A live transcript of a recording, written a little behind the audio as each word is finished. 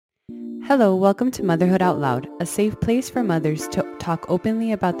Hello, welcome to Motherhood Out Loud, a safe place for mothers to talk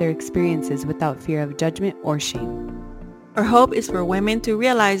openly about their experiences without fear of judgment or shame. Our hope is for women to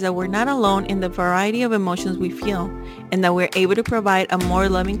realize that we're not alone in the variety of emotions we feel and that we're able to provide a more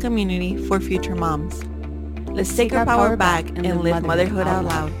loving community for future moms. Let's take our power back and live motherhood out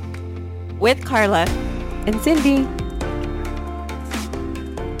loud. With Carla and Cindy.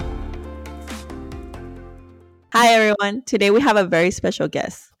 Hi everyone. Today we have a very special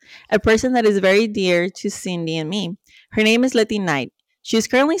guest, a person that is very dear to Cindy and me. Her name is Lety Out. She is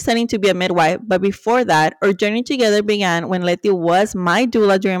currently studying to be a midwife, but before that, our journey together began when Lety was my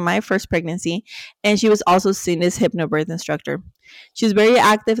doula during my first pregnancy, and she was also Cindy's hypnobirth instructor. She's very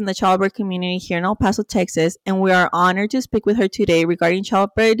active in the childbirth community here in El Paso, Texas, and we are honored to speak with her today regarding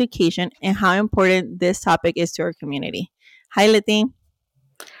childbirth education and how important this topic is to our community. Hi, Lety.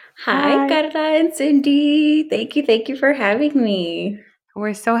 Hi, Carla and Cindy. Thank you for having me.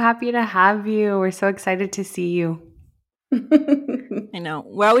 We're so happy to have you. We're so excited to see you. I know.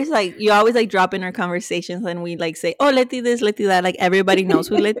 We're always you always drop in our conversations and we say, oh, Lety this, Lety that. Like everybody knows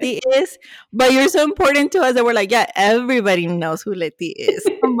who Lety is. But you're so important to us that we're like, yeah, everybody knows who Lety is.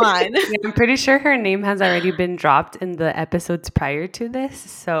 Come on. Yeah, I'm pretty sure her name has already been dropped in the episodes prior to this.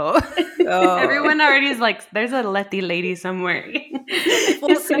 So everyone already is like, there's a Lety lady somewhere.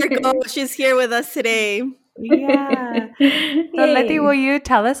 Full circle. She's here with us today. Yeah. So Lety, will you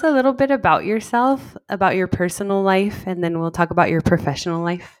tell us a little bit about yourself, about your personal life, and then we'll talk about your professional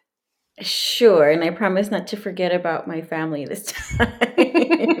life? Sure. And I promise not to forget about my family this time.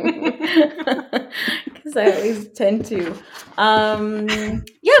 Because I always tend to.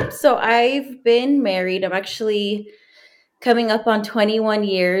 So I've been married. I'm actually coming up on 21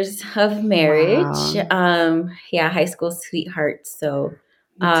 years of marriage. Wow. High school sweetheart. So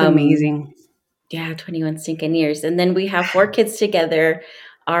that's amazing. Yeah, 21 stinking years. And then we have 4 kids together.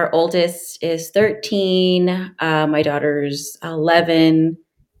 Our oldest is 13. My daughter's 11.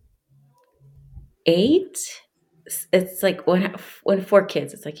 8. It's like when 4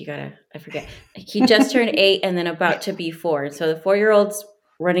 kids, it's like I forget. He just turned 8 and then about to be 4. So the 4-year-old's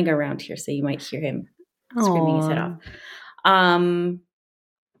running around here. So you might hear him screaming his head off.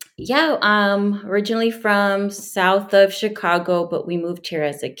 Originally from south of Chicago, but we moved here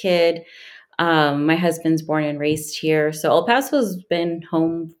as a kid. My husband's born and raised here. So El Paso's been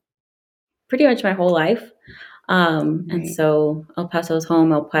home pretty much my whole life. And so El Paso's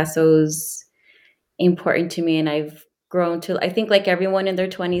home. El Paso's important to me. And I've grown to, I think like everyone in their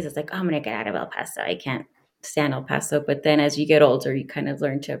 20s, it's like, oh, I'm going to get out of El Paso. I can't stand El Paso. But then as you get older, you kind of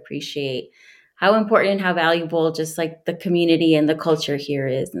learn to appreciate how important and how valuable just like the community and the culture here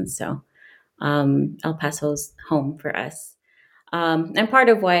is. And so El Paso's home for us. And part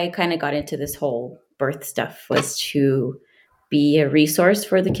of why I kind of got into this whole birth stuff was to be a resource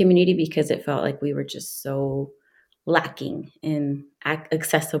for the community because it felt like we were just so lacking in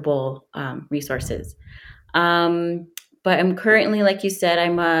accessible resources. But I'm currently, like you said,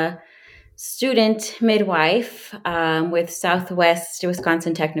 I'm a student midwife with Southwest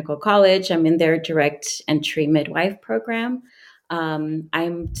Wisconsin Technical College. I'm in their direct entry midwife program.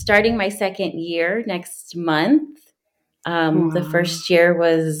 I'm starting my 2nd year next month. The first year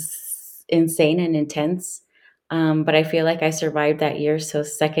was insane and intense, but I feel like I survived that year. So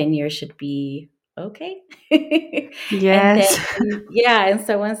 2nd year should be okay. Yes. And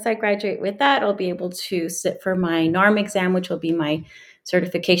so once I graduate with that, I'll be able to sit for my NARM exam, which will be my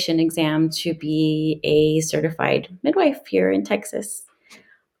certification exam to be a certified midwife here in Texas.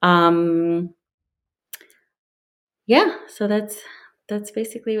 So that's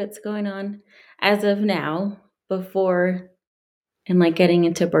basically what's going on as of now. Before and like getting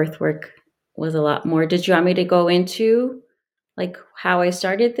into birth work was a lot more. Did you want me to go into like how I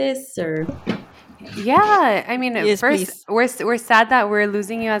started this or? Yeah, I mean, Yes, first we're sad that we're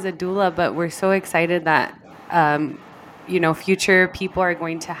losing you as a doula, but we're so excited that future people are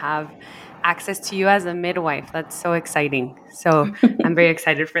going to have access to you as a midwife. That's so exciting. So I'm very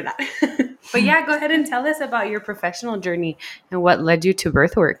excited for that. But yeah, go ahead and tell us about your professional journey and what led you to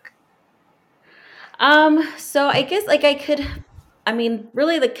birth work. So I guess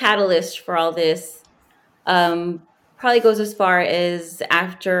really the catalyst for all this probably goes as far as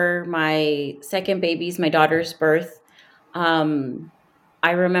after my second baby's, my daughter's birth.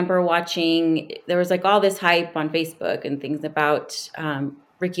 I remember watching, there was like all this hype on Facebook and things about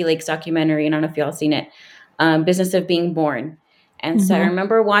Ricky Lake's documentary. I don't know if y'all seen it, Business of Being Born. And so I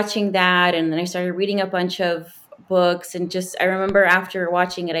remember watching that, and then I started reading a bunch of books, and I remember after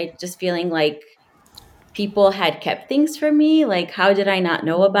watching it, I just feeling like people had kept things from me. Like, how did I not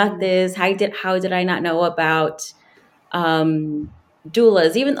know about this? How did I not know about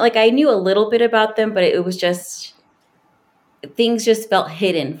doulas. Even like I knew a little bit about them, but it was just things just felt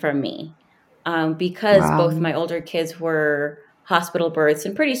hidden from me because both Wow. my older kids were hospital births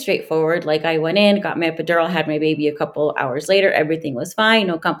and pretty straightforward. Like I went in, got my epidural, had my baby a couple hours later. Everything was fine,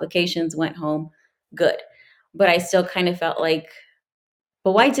 no complications, went home, good. But I still kind of felt like,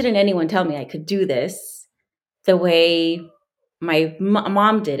 but why didn't anyone tell me I could do this the way my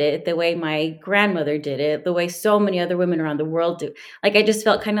mom did it, the way my grandmother did it, the way so many other women around the world do? Like I just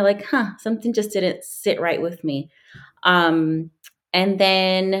felt kind of like, something just didn't sit right with me. Um, and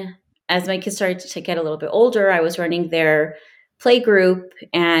then as my kids started to get a little bit older, I was running their play group.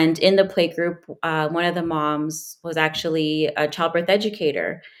 And in the play group, one of the moms was actually a childbirth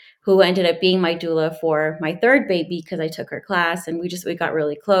educator who ended up being my doula for my third baby because I took her class and we got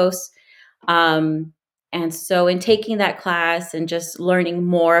really close. Um, and so in taking that class and just learning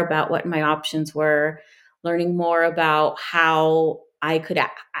more about what my options were, learning more about how I could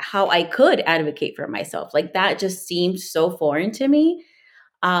advocate for myself. Like that just seemed so foreign to me.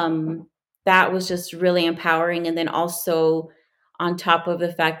 Um, that was just really empowering. And then also on top of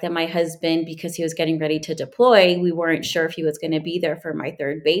the fact that my husband, because he was getting ready to deploy, we weren't sure if he was going to be there for my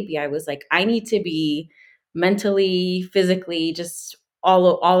third baby. I was like, I need to be mentally, physically, just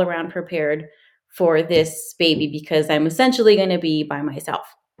all around prepared for this baby because I'm essentially going to be by myself.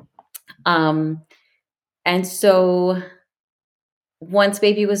 Um, and so once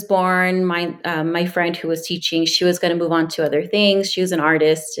baby was born, my friend who was teaching, she was going to move on to other things. She was an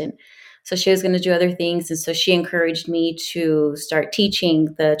artist, and so she was going to do other things. And so she encouraged me to start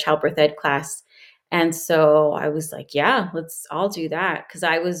teaching the childbirth ed class. And so I was like, yeah, I'll do that. Cause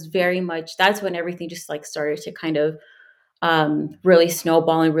I was very much, that's when everything just like started to kind of really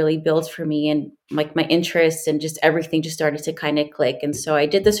snowball and really build for me. And like my interests and just everything just started to kind of click. And so I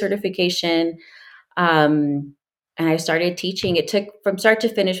did the certification. Um, and I started teaching. It took from start to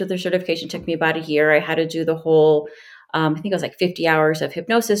finish with the certification, took me about a year. I had to do the whole, I think it was like 50 hours of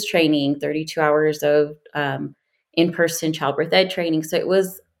hypnosis training, 32 hours of in-person childbirth ed training. So it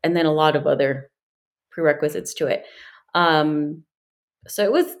was, and then a lot of other prerequisites to it. Um,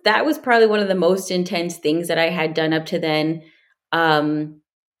 so that was probably one of the most intense things that I had done up to then,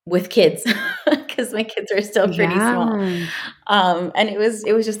 with kids, because my kids are still pretty small. Yeah. And it was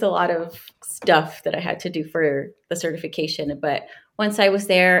just a lot of stuff that I had to do for the certification. But once I was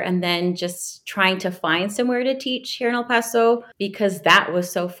there, and then just trying to find somewhere to teach here in El Paso, because that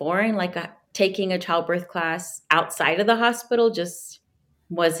was so foreign, like taking a childbirth class outside of the hospital just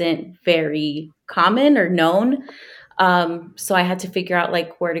wasn't very common or known. So I had to figure out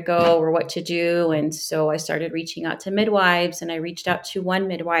like where to go or what to do. And so I started reaching out to midwives, and I reached out to one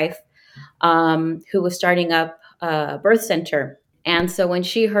midwife who was starting up a birth center. And so when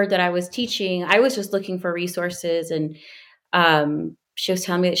she heard that I was teaching, I was just looking for resources. And she was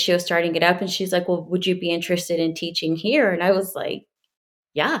telling me that she was starting it up. And she's like, well, would you be interested in teaching here? And I was like,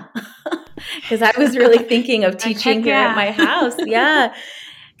 yeah, because I was really thinking of Like, teaching heck here at yeah. my house. Yeah.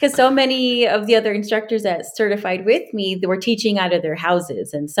 Because so many of the other instructors that certified with me, they were teaching out of their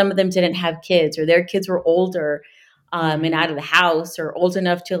houses, and some of them didn't have kids, or their kids were older and Right. out of the house, or old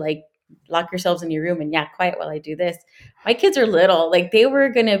enough to like lock yourselves in your room and quiet while I do this. My kids are little, like they were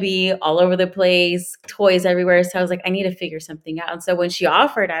going to be all over the place, toys everywhere. So I was like, I need to figure something out. And so when she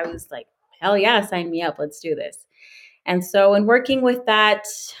offered, I was like, hell yeah, sign me up. Let's do this. And so, in working with that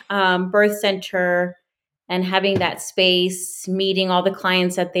birth center and having that space, meeting all the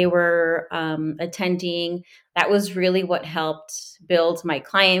clients that they were attending, that was really what helped build my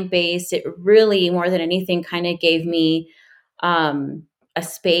client base. It really, more than anything, kind of gave me a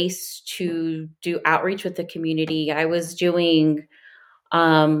space to do outreach with the community. I was doing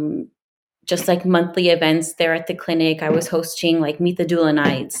um, just like monthly events there at the clinic. I was hosting like Meet the Doula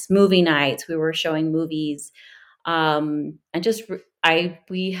nights, movie nights. We were showing movies, and just I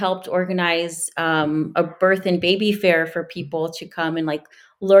we helped organize a birth and baby fair for people to come and like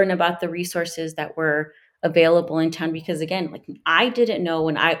learn about the resources that were available in town, because again, like I didn't know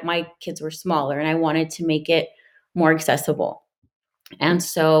when my kids were smaller, and I wanted to make it more accessible. And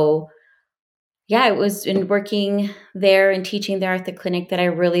so yeah, it was in working there and teaching there at the clinic that I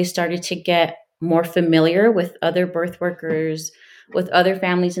really started to get more familiar with other birth workers, with other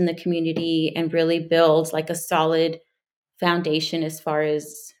families in the community, and really build like a solid foundation as far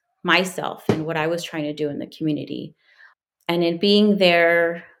as myself and what I was trying to do in the community. And in being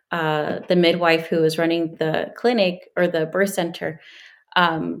there, the midwife who was running the clinic or the birth center,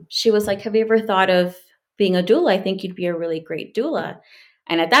 she was like, have you ever thought of being a doula? I think you'd be a really great doula.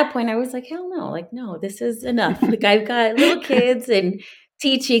 And at that point, I was like, hell no, like, no, this is enough. Like, I've got little kids and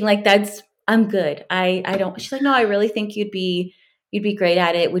teaching, like, I'm good. I don't, she's like, no, I really think you'd be you'd be great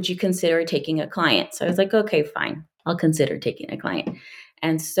at it. Would you consider taking a client? So I was like, okay, fine. I'll consider taking a client.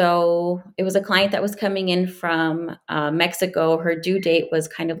 And so it was a client that was coming in from Mexico. Her due date was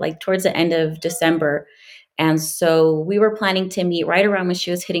kind of like towards the end of December. And so we were planning to meet right around when she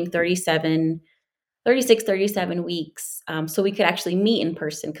was hitting 36, 37 weeks. So we could actually meet in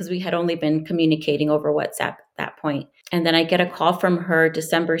person because we had only been communicating over WhatsApp at that point. And then I get a call from her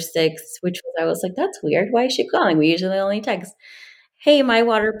December 6th, I was like, that's weird. Why is she calling? We usually only text. Hey, my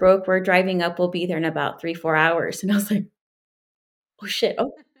water broke. We're driving up. We'll be there in about 3, 4 hours. And I was like, oh shit.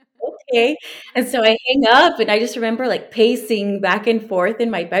 Oh, okay. And so I hang up and I just remember like pacing back and forth in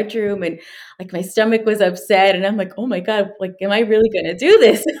my bedroom and like my stomach was upset. And I'm like, oh my God, like, am I really going to do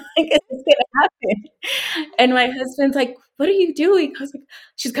this? Like, is this going to happen? And my husband's like, what are you doing? I was like,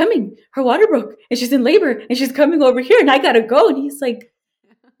 she's coming. Her water broke and she's in labor and she's coming over here and I got to go. And he's like,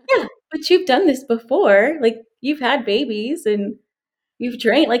 yeah, but you've done this before. Like, you've had babies and you've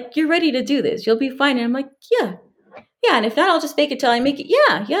trained. Like, you're ready to do this. You'll be fine. And I'm like, yeah. Yeah, and if not, I'll just fake it till I make it.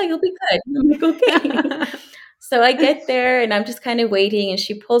 Yeah, yeah, you'll be good. And I'm like, okay. So I get there and I'm just kind of waiting and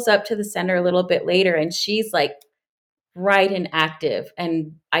she pulls up to the center a little bit later and she's like bright and active.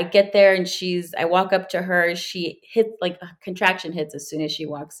 And I get there and I walk up to her. She hits like a contraction hits as soon as she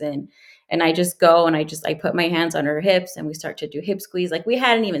walks in. And I just go and I put my hands on her hips and we start to do hip squeeze. Like we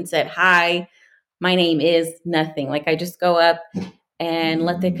hadn't even said, hi, my name is nothing. Like I just go up and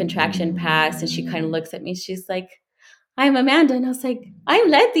let the contraction pass. And she kind of looks at me. She's like, I'm Amanda. And I was like,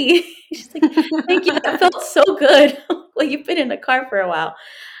 I'm Lety. She's like, thank you. That felt so good. Well, you've been in the car for a while.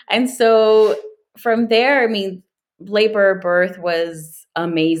 And so from there, I mean, labor birth was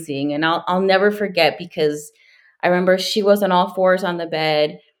amazing. And I'll never forget because I remember she was on all fours on the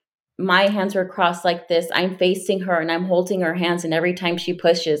bed. My hands were crossed like this. I'm facing her and I'm holding her hands. And every time she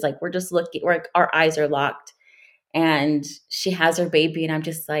pushes, like we're just looking, our eyes are locked. And she has her baby. And I'm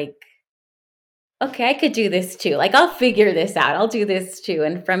just like, okay, I could do this too. Like, I'll figure this out. I'll do this too.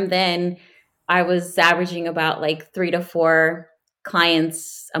 And from then, I was averaging about like 3 to 4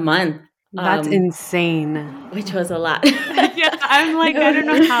 clients a month, That's insane. which was a lot. Yeah, I'm like, I don't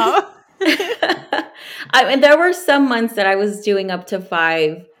know how. And there were some months that I was doing up to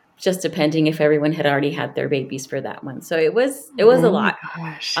 5, just depending if everyone had already had their babies for that month. So it was a Oh my lot.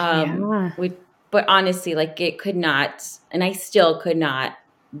 gosh. Yeah. But honestly, like it could not, and I still could not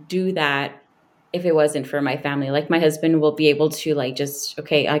do that if it wasn't for my family. Like my husband will be able to like just,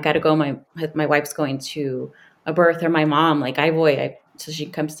 okay, I got to go. My wife's going to a birth, or my mom, like so she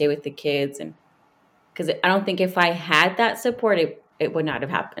can come stay with the kids. And because I don't think if I had that support, it would not have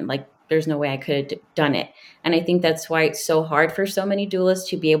happened. Like there's no way I could have done it. And I think that's why it's so hard for so many doulas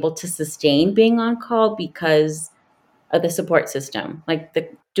to be able to sustain being on call, because of the support system. Like the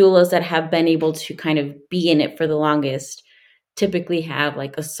doulas that have been able to kind of be in it for the longest typically have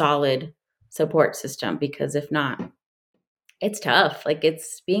like a solid support system, because if not, it's tough. Like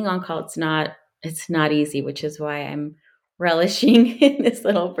it's being on call, it's not easy, which is why I'm relishing in this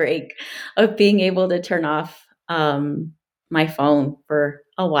little break of being able to turn off my phone for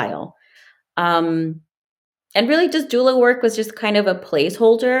a while. Um, and really just doula work was just kind of a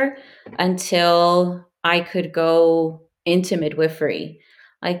placeholder until I could go into midwifery.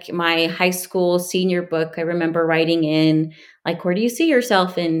 Like my high school senior book, I remember writing in, like, where do you see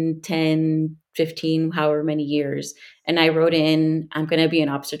yourself in 10, 15, however many years? And I wrote in, I'm going to be an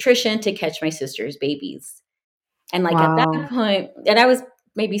obstetrician to catch my sister's babies. And like at that Wow. point, and I was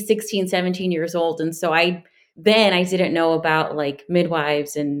maybe 16, 17 years old. And so I didn't know about like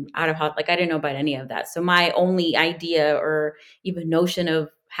midwives and out of hot, like I didn't know about any of that. So my only idea or even notion of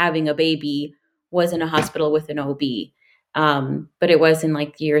having a baby was in a hospital with an OB. But it was in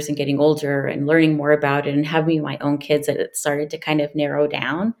like years and getting older and learning more about it and having my own kids that it started to kind of narrow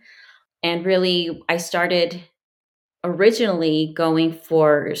down. And really, I started originally going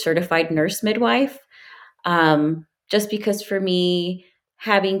for certified nurse midwife, just because for me,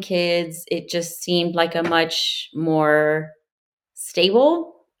 having kids, it just seemed like a much more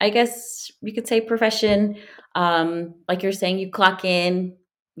stable, I guess you could say, profession. Like you're saying, you clock in,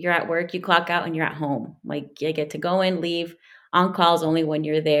 you're at work, you clock out, and you're at home. Like you get to go in, leave, on calls only when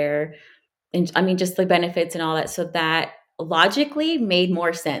you're there. And I mean, just the benefits and all that. So that logically made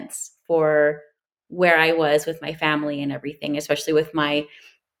more sense for where I was with my family and everything, especially with my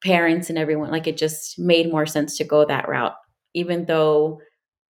parents and everyone. Like it just made more sense to go that route, even though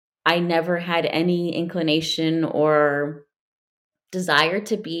I never had any inclination or desire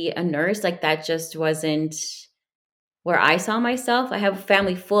to be a nurse. Like that just wasn't where I saw myself. I have a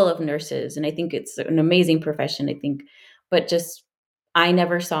family full of nurses and I think it's an amazing profession, I think, but just I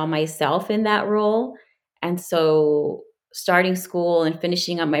never saw myself in that role. And so starting school and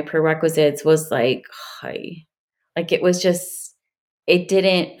finishing up my prerequisites was like, it was just, it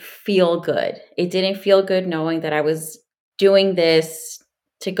didn't feel good. It didn't feel good knowing that I was doing this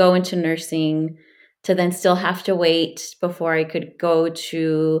to go into nursing, to then still have to wait before I could go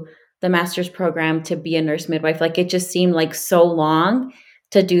to the master's program to be a nurse midwife. Like, it just seemed like so long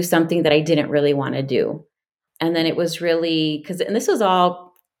to do something that I didn't really want to do. And then it was really and this was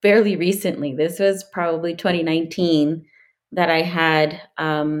all fairly recently. This was probably 2019 that I had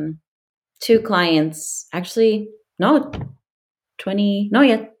two clients. Actually, no,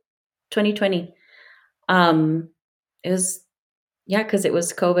 2020. It was, yeah, because it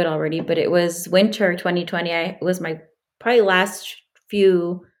was COVID already, but it was winter 2020. It was my probably last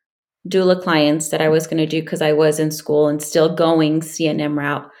few doula clients that I was going to do because I was in school and still going CNM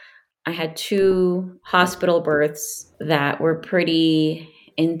route. I had two hospital births that were pretty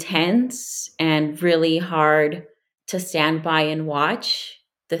intense and really hard to stand by and watch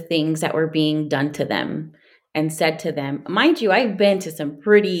the things that were being done to them and said to them. Mind you, I've been to some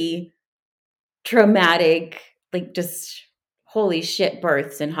pretty traumatic, like, just holy shit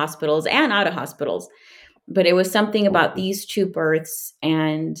births in hospitals and out of hospitals. But it was something about these two births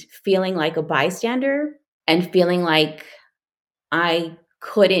and feeling like a bystander and feeling like I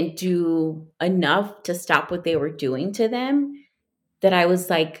couldn't do enough to stop what they were doing to them, that I was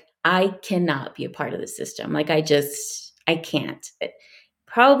like, I cannot be a part of the system. Like, I can't.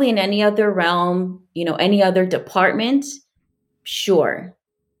 Probably in any other realm, any other department, sure.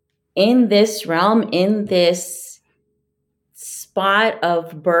 In this realm, in this spot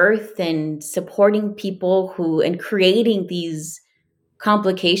of birth and supporting people and creating these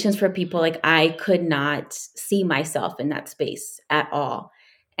complications for people, like, I could not see myself in that space at all.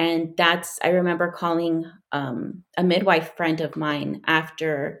 And I remember calling a midwife friend of mine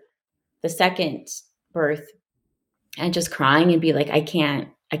after the second birth and just crying and be like, I can't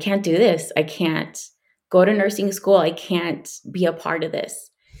do this. I can't go to nursing school. I can't be a part of this.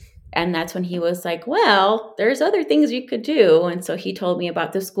 And that's when he was like, well, there's other things you could do. And so he told me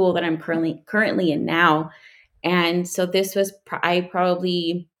about the school that I'm currently in now. And so this was, I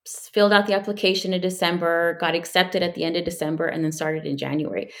probably filled out the application in December, got accepted at the end of December, and then started in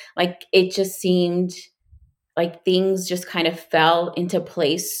January. Like, it just seemed like things just kind of fell into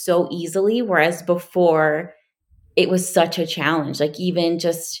place so easily. Whereas before, it was such a challenge. Like, even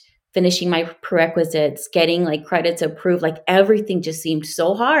just finishing my prerequisites, getting like credits approved, like everything just seemed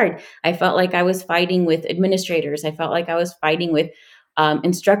so hard. I felt like I was fighting with administrators. I felt like I was fighting with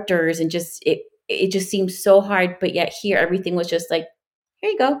instructors, and just it just seemed so hard. But yet here, everything was just like,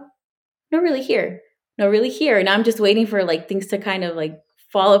 here you go. No, really here. No, really here. And I'm just waiting for like things to kind of like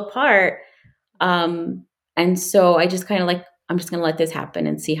fall apart. And so I just kind of like, I'm just going to let this happen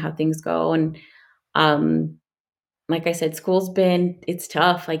and see how things go. And um, like I said, it's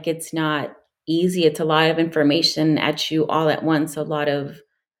tough. Like, it's not easy. It's a lot of information at you all at once, a lot of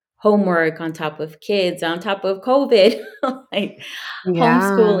homework on top of kids, on top of COVID, like Yeah,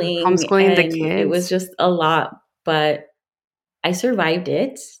 homeschooling. homeschooling the And it was kids. just a lot, but I survived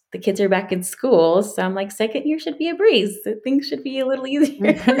it. The kids are back in school. So I'm like, second year should be a breeze. Things should be a little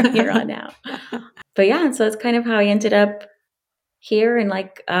easier from here on out. But yeah, and so that's kind of how I ended up here. And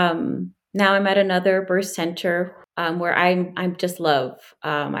like, now I'm at another birth center where I just love.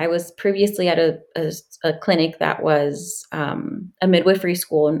 I was previously at a clinic that was a midwifery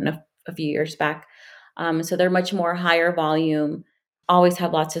school a few years back. So they're much more higher volume, always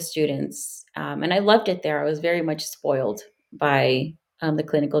have lots of students. And I loved it there. I was very much spoiled by the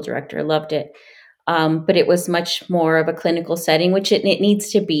clinical director. I loved it. But it was much more of a clinical setting, which it needs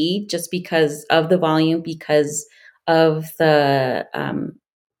to be, just because of the volume, because of the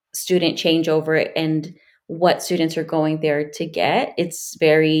student changeover and what students are going there to get. It's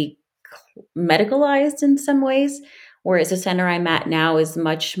very medicalized in some ways, whereas the center I'm at now is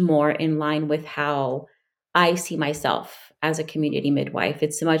much more in line with how I see myself as a community midwife.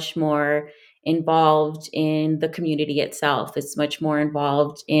 It's much more involved in the community itself. It's much more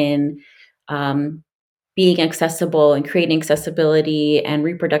involved in um, being accessible and creating accessibility and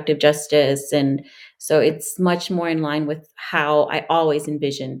reproductive justice. And so it's much more in line with how I always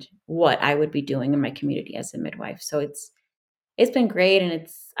envisioned what I would be doing in my community as a midwife. So it's been great, and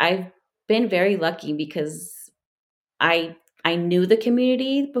I've been very lucky because I I knew the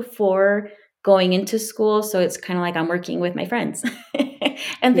community before going into school, so it's kind of like I'm working with my friends,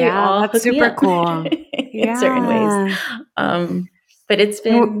 and they Yeah, all that's hook me super up cool. in certain ways. Yeah. But it's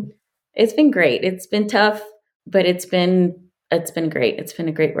been great. It's been tough, but it's been great. It's been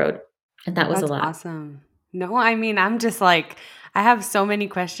a great road, and that was a That's lot. awesome. No, I mean, I'm just like, I have so many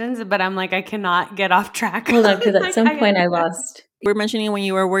questions, but I'm like, I cannot get off track. Hold on, because at Like, some I point I understand. lost. We're mentioning when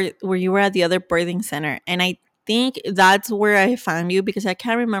you were where you were at the other birthing center, and I think that's where I found you because I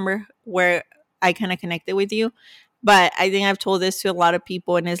can't remember where I kind of connected with you, but I think I've told this to a lot of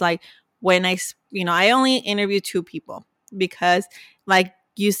people, and it's like when I only interview two people because, like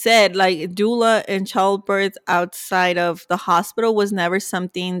you said, like doula and childbirth outside of the hospital was never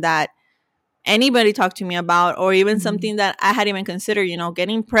something that anybody talked to me about, or even Mhm. something that I hadn't even considered.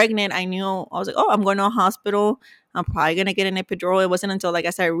 Getting pregnant, I knew, I was like, oh, I'm going to a hospital, I'm probably going to get an epidural. It wasn't until like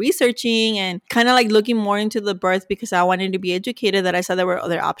I started researching and kind of like looking more into the birth because I wanted to be educated that I saw there were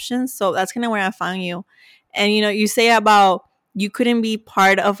other options. So that's kind of where I found you. And you say about you couldn't be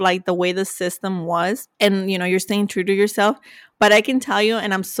part of like the way the system was, and you're staying true to yourself. But I can tell you,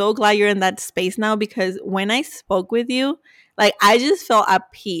 and I'm so glad you're in that space now, because when I spoke with you, like I just felt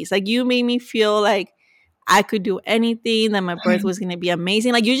at peace. Like you made me feel like I could do anything, that my birth was going to be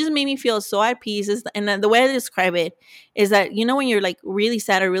amazing. Like you just made me feel so at peace. And the way I describe it is that, when you're like really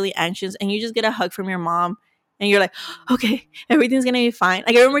sad or really anxious and you just get a hug from your mom and you're like, okay, everything's going to be fine.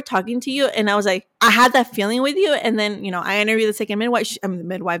 Like I remember talking to you and I was like, I had that feeling with you. And then, I interviewed the second midwife, the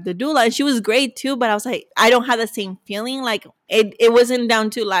midwife, the doula, and she was great too. But I was like, I don't have the same feeling. Like it wasn't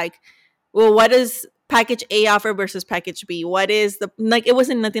down to like, well, what does package A offer versus package B? What is like, it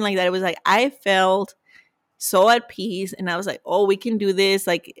wasn't nothing like that. It was like, I felt so at peace and I was like, oh, we can do this.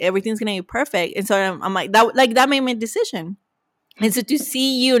 Like everything's going to be perfect. And so I'm like, that made my decision. And so to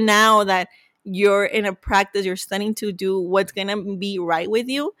see you now that you're in a practice, you're starting to do what's going to be right with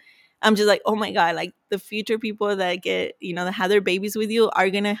you. I'm just like, oh my God, like the future people that get, that have their babies with you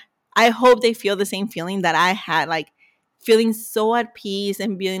are going to, I hope they feel the same feeling that I had, like feeling so at peace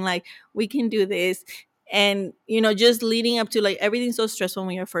and being like, we can do this. And, just leading up to like everything's so stressful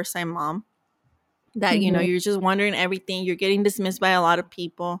when you're a first time mom that, Mhm. you're just wondering everything. You're getting dismissed by a lot of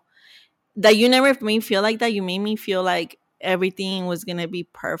people that you never made me feel like that. You made me feel like everything was gonna be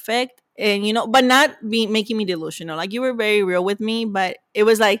perfect, and but not be making me delusional. Like you were very real with me, but it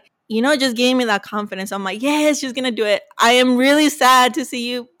was like just giving me that confidence. I'm like, yes, she's gonna do it. I am really sad to see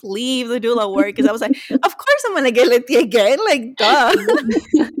you leave the doula work because I was like, of course I'm gonna get Lety again, like duh.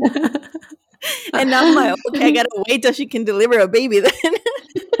 And now I'm like, okay, I gotta wait till she can deliver a baby. Then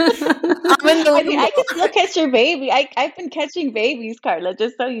I'm in the I mean, limbo. I can still catch your baby. I've been catching babies, Carla,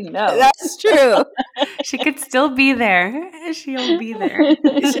 just so you know. That's true. She could still be there. She'll be there.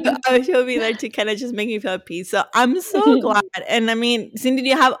 She'll be there to kind of just make me feel at peace. So I'm so glad. And I mean, Cindy, do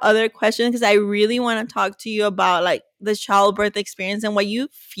you have other questions? Because I really want to talk to you about like the childbirth experience and what you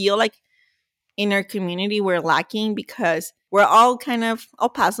feel like in our community we're lacking, because we're all kind of El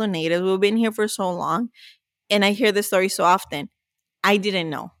Paso natives. We've been here for so long. And I hear this story so often. I didn't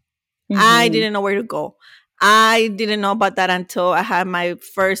know. I Mhm. didn't know where to go. I didn't know about that until I had my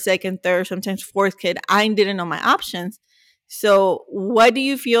first, second, third, sometimes fourth kid. I didn't know my options. So, what do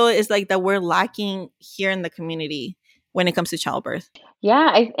you feel is like that we're lacking here in the community when it comes to childbirth?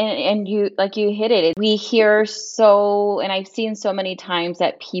 Yeah, and you like you hit it. We hear so, and I've seen so many times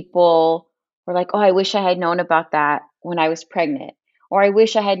that people were like, "Oh, I wish I had known about that when I was pregnant," or "I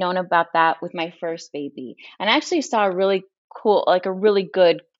wish I had known about that with my first baby." And I actually saw a really cool, like a really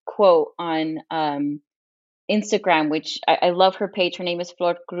good quote on Instagram, which I love her page. Her name is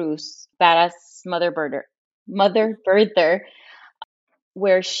Flor Cruz, badass mother birther,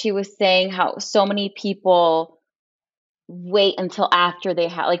 where she was saying how so many people wait until after they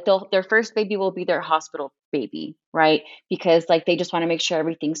have like their first baby will be their hospital baby, right? Because like they just want to make sure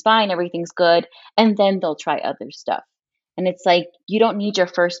everything's fine, everything's good, and then they'll try other stuff. And it's like you don't need your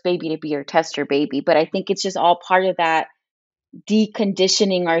first baby to be your tester baby, but I think it's just all part of that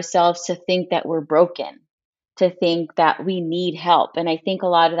deconditioning ourselves to think that we're broken, to think that we need help. And I think a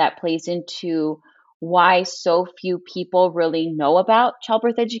lot of that plays into why so few people really know about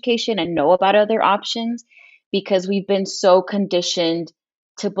childbirth education and know about other options, because we've been so conditioned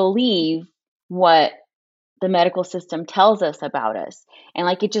to believe what the medical system tells us about us. And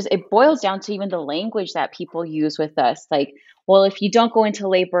like it boils down to even the language that people use with us. Like, well, if you don't go into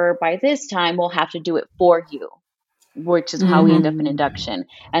labor by this time, we'll have to do it for you, which is how we end Mm-hmm. up in induction.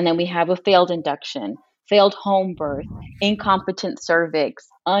 And then we have a failed induction, failed home birth, incompetent cervix,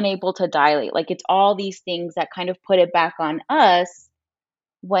 unable to dilate. Like it's all these things that kind of put it back on us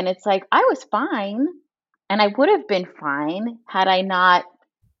when it's like, I was fine. And I would have been fine had I not,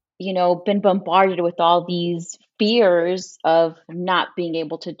 been bombarded with all these fears of not being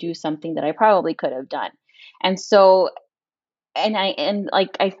able to do something that I probably could have done. And so,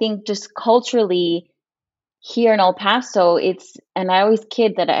 I think just culturally, here in El Paso, and I always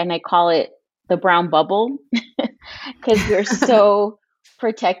kid that, and I call it the brown bubble because we're so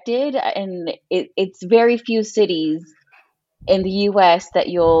protected, and it's very few cities in the US that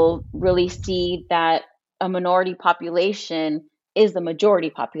you'll really see that a minority population is the majority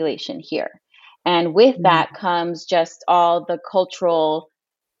population here. And with Mm. that comes just all the cultural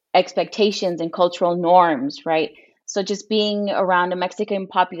expectations and cultural norms, right? So just being around a Mexican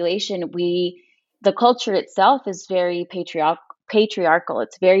population, the culture itself is very patriarchal.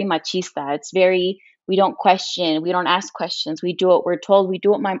 It's very machista. It's very we don't question, we don't ask questions. We do what we're told. We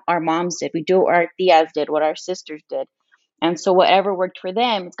do what our moms did. We do what our tias did, what our sisters did. And so whatever worked for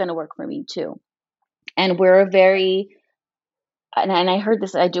them, it's going to work for me too. And we're a very and I heard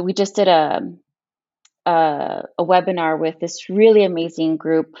this. We just did a webinar with this really amazing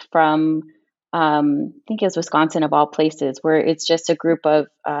group from I think it was Wisconsin of all places, where it's just a group of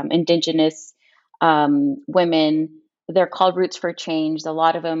indigenous women. They're called Roots for Change. A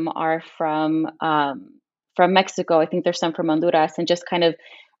lot of them are from Mexico. I think there's some from Honduras, and just kind of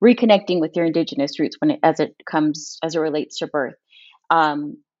reconnecting with your indigenous roots as it relates to birth.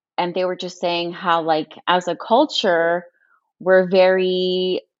 Um, and they were just saying how, like, as a culture, we're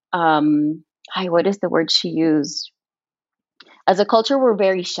very what is the word she used? As a culture, we're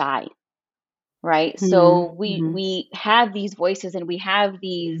very shy, right? So Mm-hmm. we have these voices and we have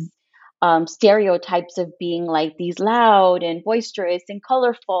these stereotypes of being like these loud and boisterous and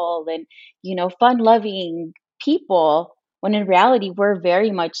colorful and fun-loving people. When in reality, we're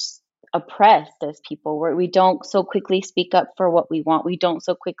very much oppressed as people. Where we don't so quickly speak up for what we want. We don't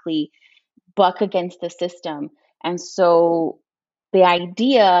so quickly buck against the system. And so the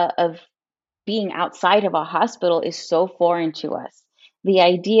idea of being outside of a hospital is so foreign to us. The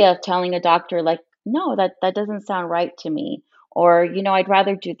idea of telling a doctor, like, no, that doesn't sound right to me, or, I'd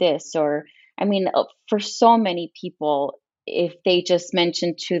rather do this, or, I mean, for so many people, if they just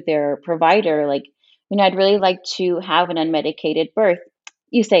mention to their provider, like, I'd really like to have an unmedicated birth,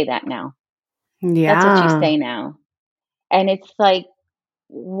 you say that now. That's what you Yeah. say now. And it's like,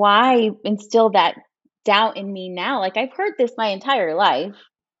 why instill that doubt in me now? Like, I've heard this my entire life.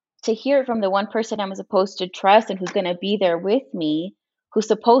 To hear it from the one person I'm supposed to trust and who's going to be there with me, who's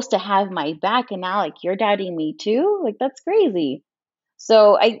supposed to have my back, and now, like, you're doubting me too? Like, that's crazy.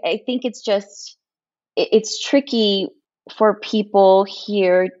 So I think it's just it's tricky for people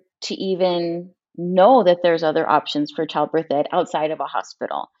here to even know that there's other options for childbirth ed outside of a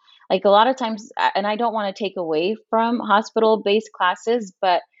hospital. Like, a lot of times, and I don't want to take away from hospital based classes,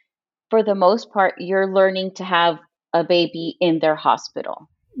 but for the most part, you're learning to have a baby in their hospital.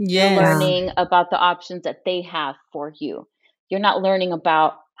 You're Yes. Yeah. learning about the options that they have for you. You're not learning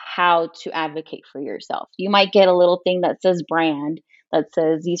about how to advocate for yourself. You might get a little thing that says brand, that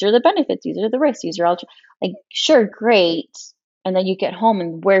says these are the benefits, these are the risks, these are all like, sure, great. And then you get home,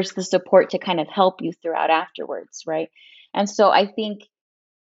 and where's the support to kind of help you throughout afterwards, right? And so I think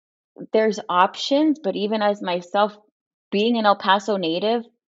there's options, but even as myself being an El Paso native,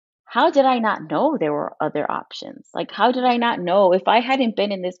 how did I not know there were other options? Like, how did I not know? If I hadn't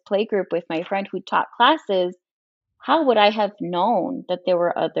been in this play group with my friend who taught classes, how would I have known that there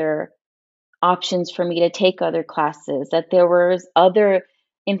were other options for me to take other classes, that there was other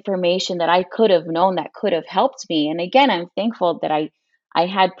information that I could have known that could have helped me? And again, I'm thankful that I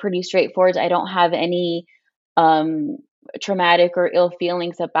had pretty straightforward. I don't have any um traumatic or ill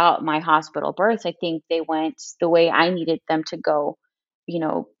feelings about my hospital births. I think they went the way I needed them to go,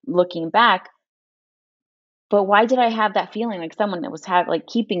 looking back. But why did I have that feeling like someone that was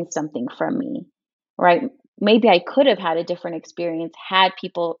keeping something from me, right? Maybe I could have had a different experience had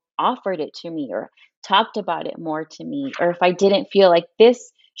people offered it to me or talked about it more to me, or if I didn't feel like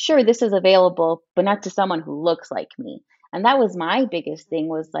this, sure, this is available, but not to someone who looks like me. And that was my biggest thing,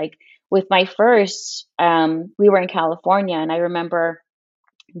 was like with my first, we were in California, and I remember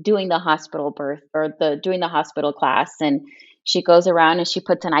doing the hospital birth, or the doing the hospital class, and she goes around and she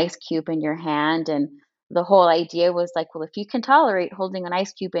puts an ice cube in your hand, and the whole idea was like, well, if you can tolerate holding an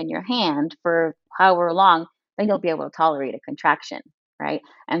ice cube in your hand for however long, then you'll be able to tolerate a contraction, right?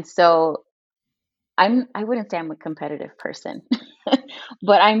 And so I wouldn't say I'm a competitive person,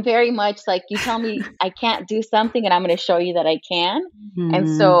 but I'm very much like, you tell me I can't do something and I'm going to show you that I can. And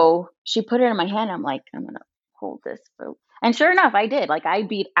Mm-hmm. so she put it in my hand. I'm like, I'm going to hold this for, and sure enough, I did. Like, I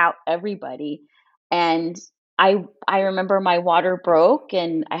beat out everybody. And I remember my water broke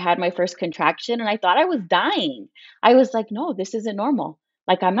and I had my first contraction and I thought I was dying. I was like, no, this isn't normal.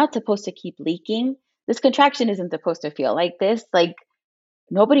 Like, I'm not supposed to keep leaking. This contraction isn't supposed to feel like this. Like,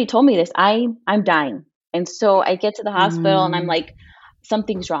 nobody told me this. I'm dying. And so I get to the hospital and I'm Mm-hmm. like,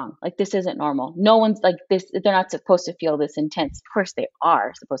 something's wrong. Like, this isn't normal. No one's like this. They're not supposed to feel this intense. Of course they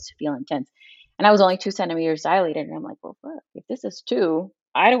are supposed to feel intense. And I was only 2 centimeters dilated. And I'm like, well, fuck, if this is two,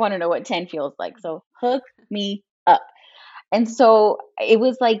 I don't want to know what 10 feels like. So hook me up. And so it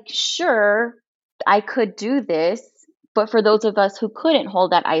was like, sure, I could do this. But for those of us who couldn't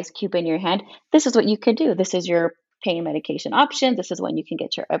hold that ice cube in your hand, this is what you could do. This is your pain medication option. This is when you can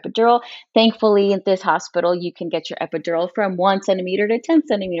get your epidural. Thankfully, in this hospital, you can get your epidural from 1 centimeter to 10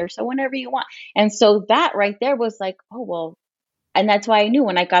 centimeters. So whenever you want. And so that right there was like, oh, well, and that's why I knew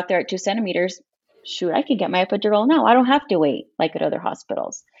when I got there at 2 centimeters, shoot, I can get my epidural now. I don't have to wait like at other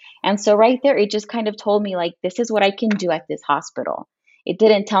hospitals. And so right there, it just kind of told me like, this is what I can do at this hospital. It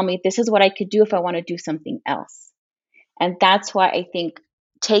didn't tell me this is what I could do if I want to do something else. And that's why I think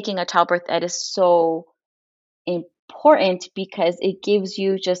taking a childbirth ed is so important, because it gives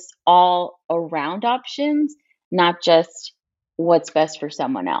you just all around options, not just what's best for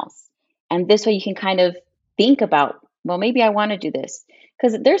someone else. And this way you can kind of think about, well, maybe I want to do this,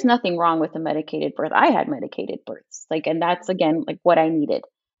 because there's nothing wrong with a medicated birth. I had medicated births, like, and that's again like what I needed.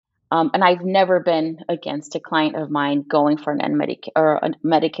 And I've never been against a client of mine going for an or a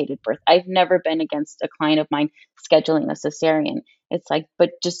medicated birth. I've never been against a client of mine scheduling a cesarean. It's like,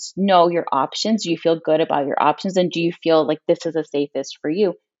 but just know your options. Do you feel good about your options? And do you feel like this is the safest for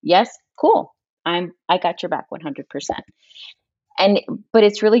you? Yes, cool. I got your back 100%. And but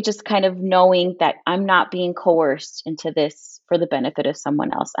it's really just kind of knowing that I'm not being coerced into this for the benefit of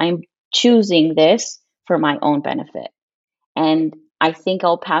someone else. I'm choosing this for my own benefit. And I think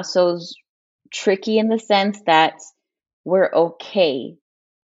El Paso's tricky in the sense that we're okay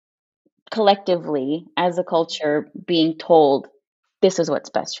collectively as a culture being told, this is what's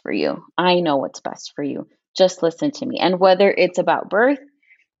best for you. I know what's best for you. Just listen to me. And whether it's about birth,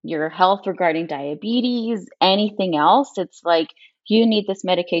 your health regarding diabetes, anything else, it's like, you need this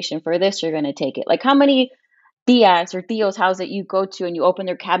medication for this, you're going to take it. Like, how many Tias or Tios house that you go to and you open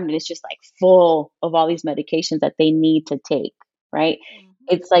their cabinet, it's just like full of all these medications that they need to take, right?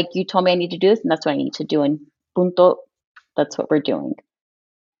 It's like, you told me I need to do this, and that's what I need to do. And punto, that's what we're doing.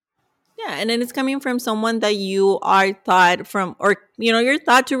 Yeah, and then it's coming from someone that you are taught from, or you're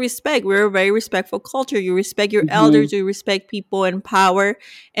taught to respect. We're a very respectful culture. You respect your Mm-hmm. elders, you respect people in power,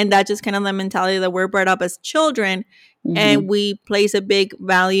 and that's just kind of the mentality that we're brought up as children. Mm-hmm. And we place a big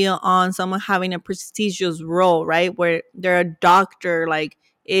value on someone having a prestigious role, right? Where they're a doctor, like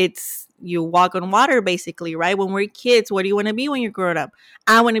it's you walk on water, basically, right? When we're kids, what do you want to be when you're growing up?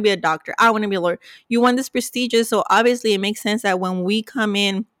 I want to be a doctor. I want to be a lawyer. You want this prestigious, so obviously it makes sense that when we come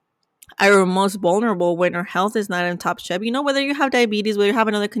in are most vulnerable, when our health is not in top shape. Whether you have diabetes, whether you have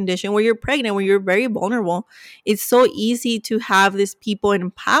another condition, where you're pregnant, where you're very vulnerable, it's so easy to have these people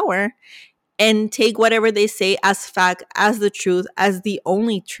in power and take whatever they say as fact, as the truth, as the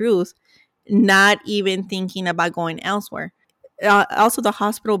only truth, not even thinking about going elsewhere. Also, the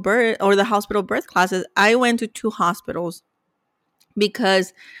hospital birth or the hospital birth classes, I went to 2 hospitals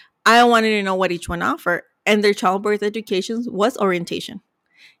because I wanted to know what each one offered. And their childbirth education was orientation.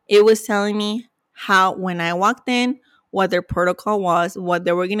 It was telling me how, when I walked in, what their protocol was, what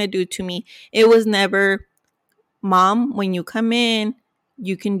they were going to do to me. It was never, Mom, when you come in,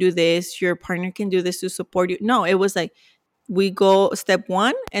 you can do this. Your partner can do this to support you. No, it was like, we go step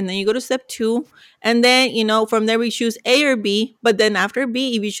 1 and then you go to step 2. And then, from there we choose A or B. But then after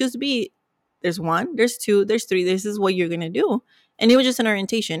B, if you choose B, there's 1, there's 2, there's 3. This is what you're going to do. And it was just an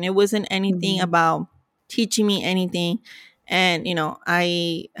orientation. It wasn't anything Mm-hmm. about teaching me anything. And,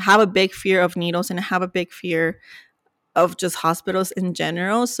 I have a big fear of needles, and I have a big fear of just hospitals in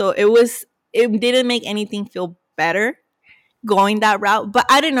general. So it didn't make anything feel better going that route, but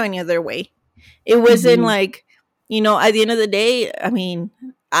I didn't know any other way. It wasn't Mm-hmm. like, at the end of the day, I mean,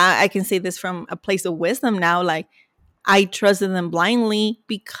 I can say this from a place of wisdom now. Like, I trusted them blindly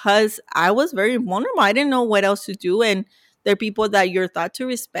because I was very vulnerable. I didn't know what else to do. And they're people that you're thought to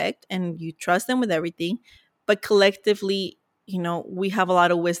respect and you trust them with everything. But collectively, we have a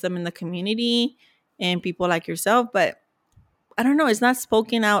lot of wisdom in the community and people like yourself. But I don't know, it's not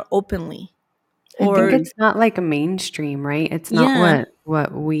spoken out openly. I think Or, it's not like a mainstream, right? It's not yeah.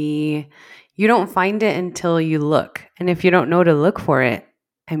 what we you don't find it until you look. And if you don't know to look for it,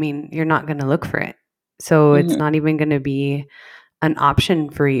 I mean, you're not going to look for it. So it's Mm-hmm. not even going to be an option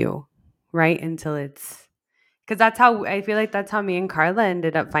for you, right? Until it's because that's how I feel like that's how me and Carla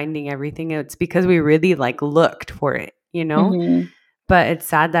ended up finding everything. It's because we really like looked for it, you know? Mm-hmm. But it's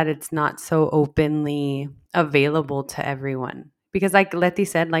sad that it's not so openly available to everyone. Because like Letty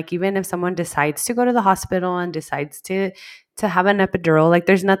said, like even if someone decides to go to the hospital and decides to have an epidural, like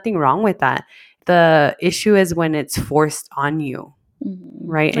there's nothing wrong with that. The issue is when it's forced on you, Mm-hmm.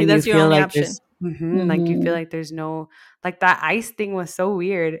 right? Like, And you that's your feel only like there's option. Like you feel like there's no, like that ice thing was so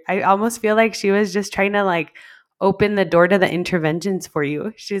weird. I almost feel like she was just trying to like open the door to the interventions for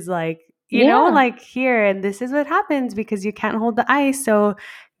you. She's like, Yeah. like here, and this is what happens because you can't hold the ice. So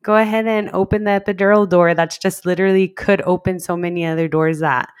go ahead and open the epidural door. That's just literally could open so many other doors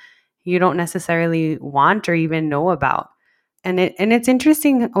that you don't necessarily want or even know about. And it's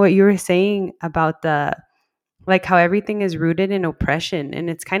interesting what you were saying about the, like how everything is rooted in oppression, and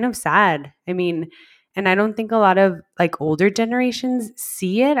it's kind of sad. I mean, and I don't think a lot of like older generations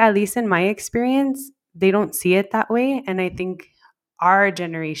see it, at least in my experience. They don't see it that way, and I think our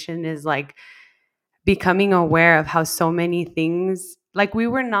generation is like becoming aware of how so many things, like we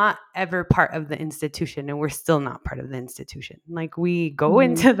were not ever part of the institution and we're still not part of the institution. Like we go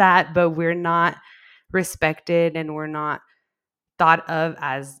into that, but we're not respected and we're not thought of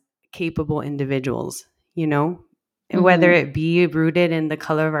as capable individuals, whether it be rooted in the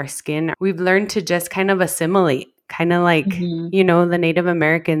color of our skin. We've learned to just kind of assimilate, kind of like, the Native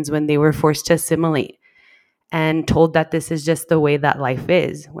Americans when they were forced to assimilate and told that this is just the way that life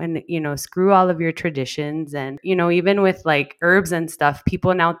is. When, screw all of your traditions. And, even with like herbs and stuff,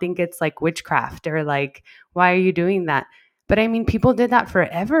 people now think it's like witchcraft or like, why are you doing that? But I mean, people did that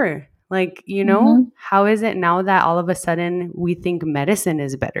forever. Like, how is it now that all of a sudden we think medicine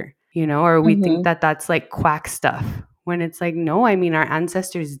is better, or we think that that's like quack stuff, when it's like, no, I mean, our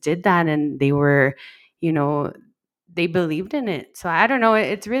ancestors did that and they were, they believed in it. So I don't know.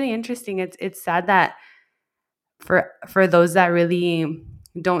 It's really interesting. It's sad that for those that really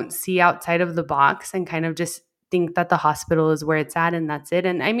don't see outside of the box and kind of just think that the hospital is where it's at and that's it.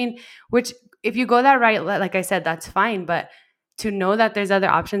 And I mean, which if you go that right, like I said, that's fine. But to know that there's other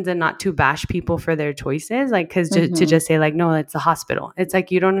options and not to bash people for their choices, like, because to just say like, no, it's a hospital. It's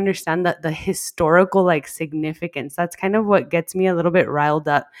like, you don't understand that the historical like significance. That's kind of what gets me a little bit riled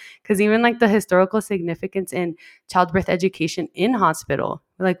up, because even like the historical significance in childbirth education in hospital,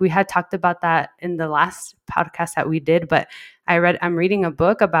 like we had talked about that in the last podcast that we did, but I'm reading a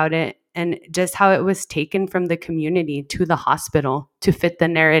book about it, and just how it was taken from the community to the hospital to fit the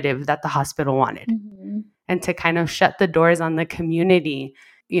narrative that the hospital wanted, and to kind of shut the doors on the community,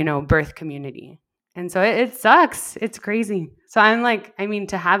 birth community. And so it sucks. It's crazy. So I'm like, I mean,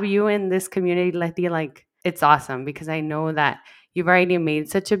 to have you in this community, Lety, like, it's awesome, because I know that you've already made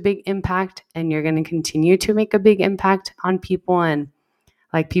such a big impact and you're going to continue to make a big impact on people. And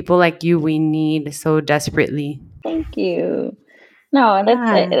like people like you, we need so desperately. Thank you. No,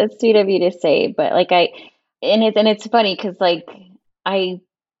 Yeah. that's sweet of you to say, but like it's funny because like I'm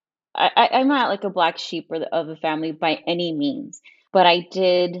not like a black sheep of the family by any means, but I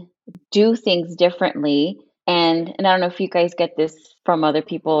did do things differently. And I don't know if you guys get this from other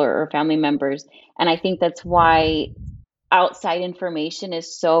people or family members. And I think that's why outside information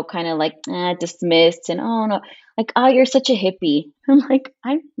is so kind of like dismissed and, oh no, like, oh, you're such a hippie. I'm like,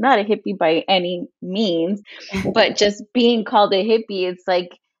 I'm not a hippie by any means, but just being called a hippie, it's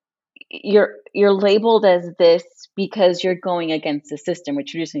like you're labeled as this because you're going against the system,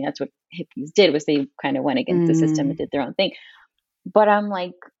 which traditionally that's what hippies did, was they kind of went against the system and did their own thing. But I'm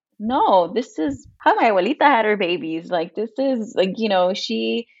like, no, this is how my abuelita had her babies. Like, this is like,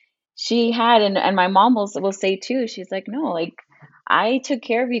 she had, and my mom will say too, she's like, no, like, I took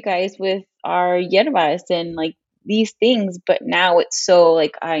care of you guys with our hierbas and like these things, but now it's so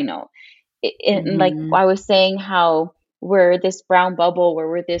like, I know. And like I was saying, how we're this brown bubble where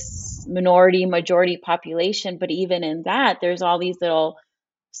we're this minority majority population, but even in that, there's all these little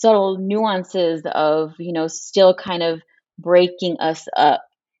subtle nuances of, still kind of breaking us up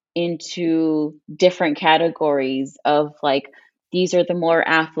into different categories of like, these are the more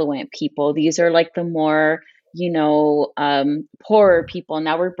affluent people, these are like the more, poorer people.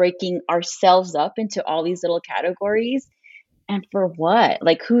 Now we're breaking ourselves up into all these little categories. And for what?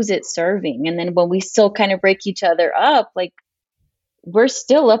 Like, who's it serving? And then when we still kind of break each other up, like, we're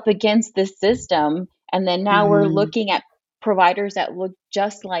still up against this system. And then now we're looking at providers that look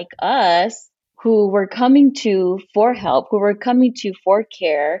just like us, who we're coming to for help, who we're coming to for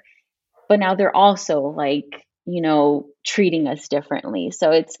care, but now they're also like, treating us differently.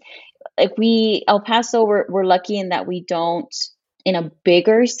 So it's like El Paso, we're lucky in that we don't, in a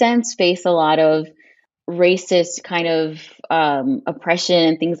bigger sense, face a lot of racist kind of oppression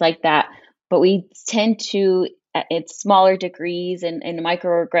and things like that. But we tend to, at smaller degrees and in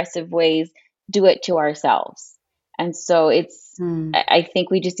microaggressive ways, do it to ourselves. And so I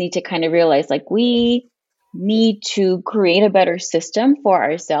think we just need to kind of realize, like, we need to create a better system for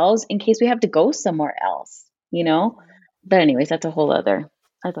ourselves in case we have to go somewhere else, But anyways, that's a whole other.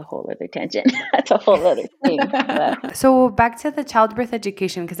 That's a whole other tangent. That's a whole other thing. But So back to the childbirth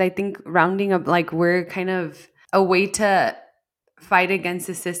education, because I think rounding up, like, we're kind of a way to fight against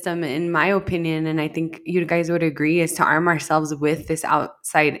the system, in my opinion, and I think you guys would agree, is to arm ourselves with this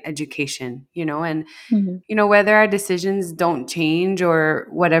outside education, and mhm. whether our decisions don't change or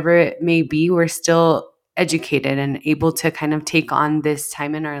whatever it may be, we're still educated and able to kind of take on this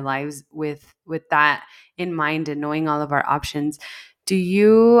time in our lives with that in mind and knowing all of our options. Do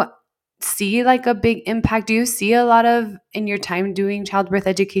you see like a big impact? Do you see a lot of, in your time doing childbirth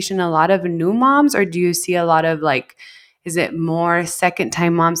education, a lot of new moms, or do you see a lot of, like, is it more second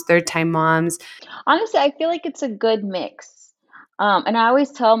time moms, third time moms? Honestly, I feel like it's a good mix. And I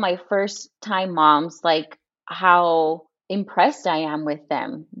always tell my first time moms like how impressed I am with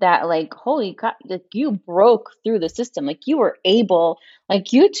them that like holy crap, like you broke through the system. Like you were able,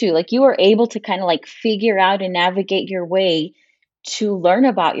 like you two, like you were able to kind of like figure out and navigate your way to learn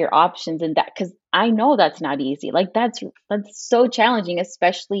about your options and that because I know that's not easy. Like that's so challenging,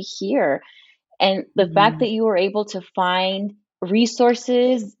 especially here. And the fact Mhm. that you were able to find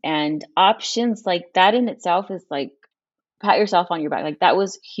resources and options like that in itself is like pat yourself on your back. Like that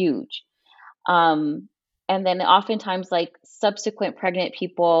was huge. Um, and then oftentimes, like subsequent pregnant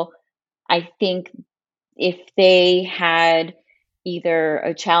people, I think if they had either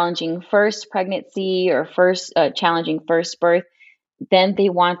a challenging first pregnancy or first challenging first birth, then they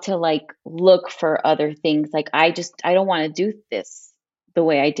want to like look for other things. Like I don't want to do this the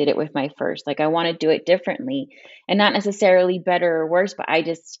way I did it with my first. Like I want to do it differently and not necessarily better or worse, but I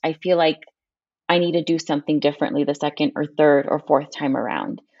feel like I need to do something differently the second or third or fourth time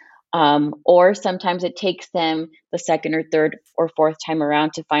around. Or sometimes it takes them the second or third or fourth time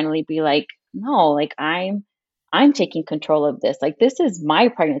around to finally be like, no, like I'm taking control of this. Like this is my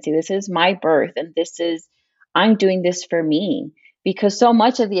pregnancy, this is my birth, and I'm doing this for me. Because so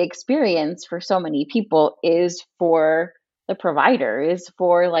much of the experience for so many people is for the provider, is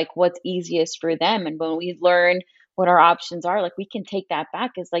for like what's easiest for them. And when we learn what our options are, like we can take that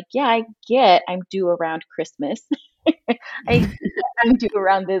back. It's like, yeah, I get I'm due around Christmas. I get I'm due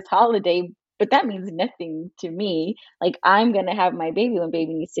around this holiday, but that means nothing to me. Like I'm gonna have my baby when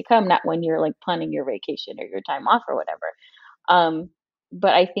baby needs to come, not when you're like planning your vacation or your time off or whatever. Um,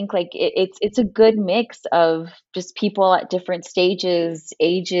 but I think like it's a good mix of just people at different stages,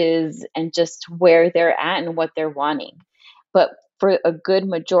 ages, and just where they're at and what they're wanting. But for a good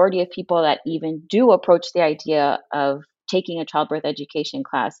majority of people that even do approach the idea of taking a childbirth education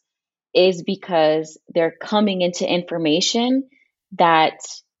class is because they're coming into information that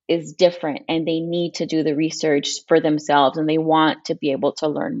is different and they need to do the research for themselves and they want to be able to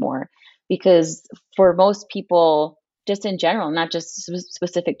learn more. Because for most people, just in general, not just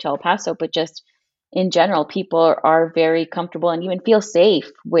specific to El Paso, but just in general, people are very comfortable and even feel safe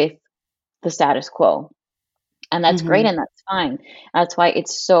with the status quo. And that's great Mhm. and that's fine. That's why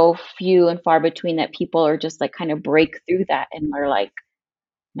it's so few and far between that people are just like kind of break through that and are like,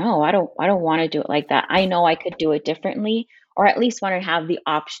 no, I don't want to do it like that. I know I could do it differently, or at least want to have the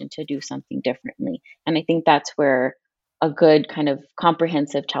option to do something differently. And I think that's where a good kind of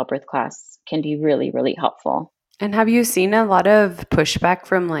comprehensive childbirth class can be really, really helpful. And have you seen a lot of pushback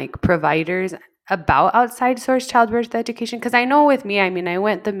from like providers about outside source childbirth education? Because I know with me, I mean, I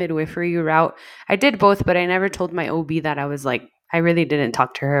went the midwifery route. I did both, but I never told my OB that I was like, I really didn't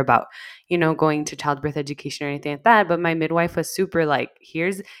talk to her about, going to childbirth education or anything like that. But my midwife was super like,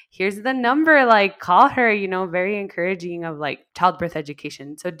 here's the number, like call her, very encouraging of like childbirth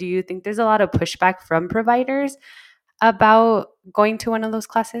education. So do you think there's a lot of pushback from providers about going to one of those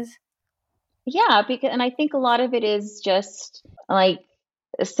classes? Yeah, because and I think a lot of it is just like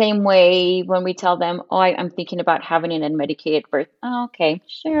the same way when we tell them, "Oh, I'm thinking about having an unmedicated birth." Oh, okay,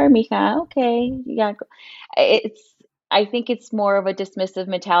 sure, Mika. Okay, yeah. It's I think it's more of a dismissive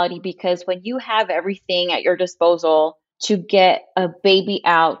mentality because when you have everything at your disposal to get a baby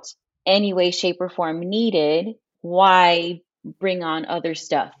out any way, shape, or form needed, why bring on other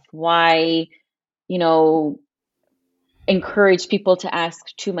stuff? Why, you know, encourage people to ask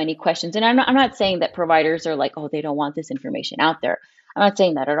too many questions. And I'm not saying that providers are like, oh, they don't want this information out there. I'm not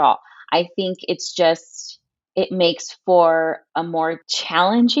saying that at all. I think it's just, it makes for a more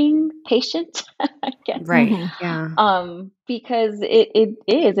challenging patient, I guess. Right. Mhm. Yeah. Because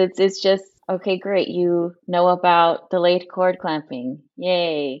it's just, okay, great. You know about delayed cord clamping.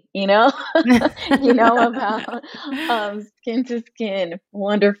 Yay. You know about skin to skin.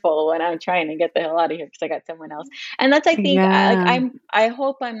 Wonderful. When I'm trying to get the hell out of here because I got someone else. And that's I think like Yeah. I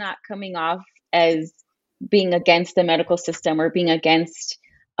hope I'm not coming off as being against the medical system or being against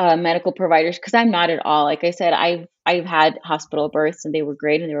medical providers, because I'm not at all. Like I said, I've had hospital births and they were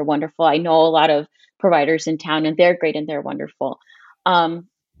great and they were wonderful. I know a lot of providers in town and they're great and they're wonderful.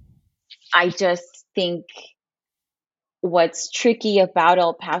 I just think what's tricky about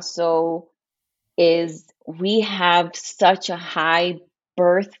El Paso is we have such a high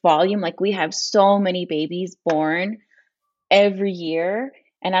birth volume. Like we have so many babies born every year.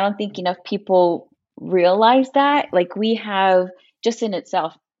 And I don't think enough people realize that. Like we have just in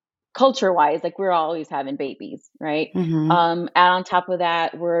itself, culture wise, like we're always having babies, right? Mm-hmm. And on top of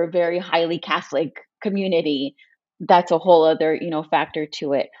that, we're a very highly Catholic community. That's a whole other, factor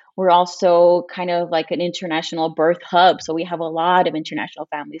to it. We're also kind of like an international birth hub. So we have a lot of international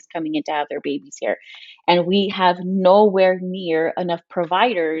families coming in to have their babies here. And we have nowhere near enough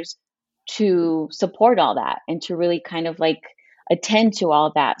providers to support all that and to really kind of like attend to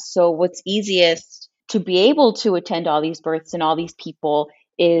all that. So what's easiest to be able to attend all these births and all these people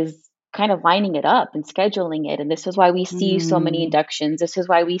is kind of lining it up and scheduling it. And this is why we see so many Mm, inductions. This is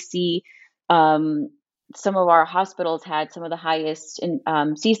why we see um, some of our hospitals had some of the highest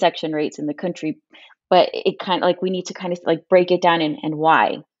C-section rates in the country. But it kind of like we need to kind of like break it down and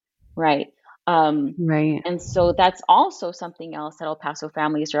why, right? Um, right. and so that's also something else that El Paso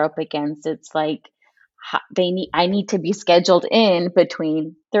families are up against. It's like I need to be scheduled in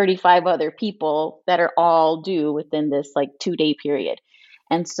between 35 other people that are all due within this like 2-day period.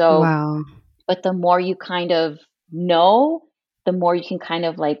 And so, Wow. but the more you kind of know, the more you can kind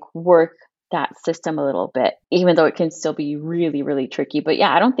of like work that system a little bit, even though it can still be really, really tricky. But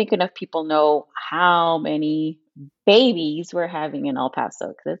yeah, I don't think enough people know how many babies we're having in El Paso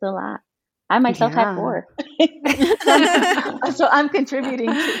because it's a lot. I myself have Yeah. 4. So I'm contributing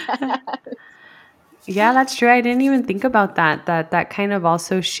to that. Yeah, that's true. I didn't even think about that. That kind of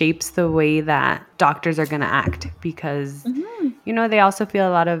also shapes the way that doctors are going to act because Mhm. they also feel a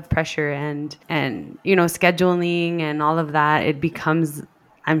lot of pressure and scheduling and all of that. It becomes,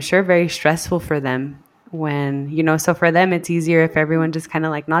 I'm sure, very stressful for them when, so for them it's easier if everyone just kind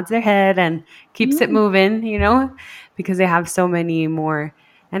of like nods their head and keeps it Mhm. moving, because they have so many more.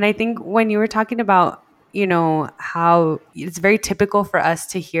 And I think when you were talking about, how it's very typical for us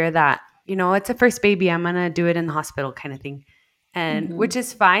to hear that, it's a first baby, I'm going to do it in the hospital kind of thing. And Mhm. which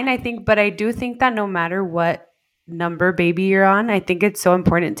is fine, I think, but I do think that no matter what number baby you're on, I think it's so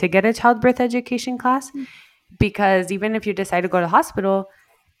important to get a childbirth education class because even if you decide to go to the hospital,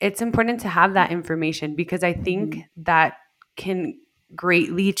 it's important to have that information because I think Mhm. that can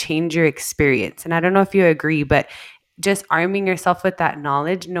greatly change your experience. And I don't know if you agree, but just arming yourself with that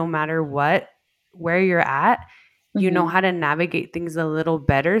knowledge, no matter what, where you're at, you know Mhm. how to navigate things a little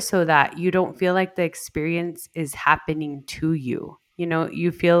better so that you don't feel like the experience is happening to you.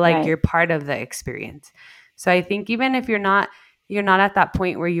 You feel like Right. you're part of the experience. So I think even if you're not at that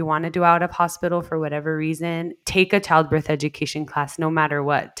point where you want to do out of hospital for whatever reason, take a childbirth education class no matter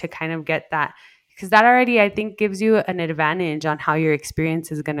what to kind of get that, because that already I think gives you an advantage on how your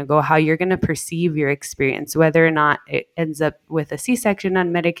experience is going to go, how you're going to perceive your experience, whether or not it ends up with a C-section,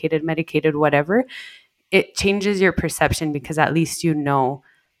 unmedicated, medicated, whatever. It changes your perception because at least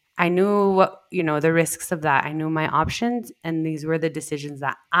I knew what, the risks of that. I knew my options, and these were the decisions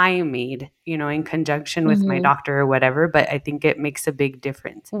that I made, in conjunction with my Mhm. doctor or whatever. But I think it makes a big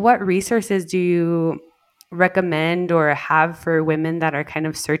difference. What resources do you recommend or have for women that are kind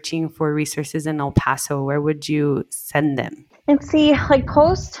of searching for resources in El Paso? Where would you send them? And see, like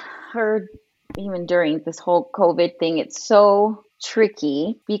post or even during this whole COVID thing, it's so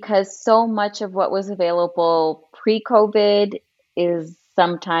tricky because so much of what was available pre-COVID is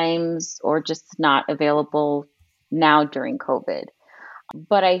sometimes or just not available now during COVID.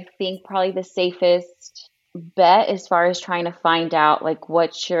 But I think probably the safest bet as far as trying to find out like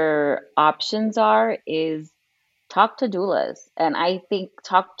what your options are is talk to doulas. And I think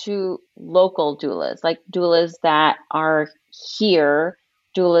talk to local doulas, like doulas that are here,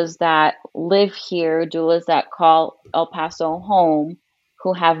 doulas that live here, doulas that call El Paso home,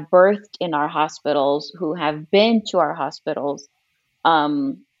 who have birthed in our hospitals, who have been to our hospitals,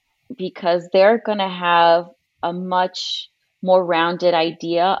 um, because they're going to have a much more rounded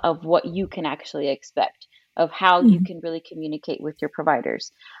idea of what you can actually expect, of how you Mhm. can really communicate with your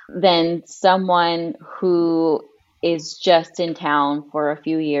providers than someone who is just in town for a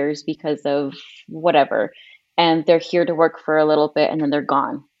few years because of whatever, and they're here to work for a little bit and then they're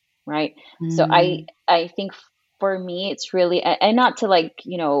gone, right? So Mm, I think for me it's really, and not to like,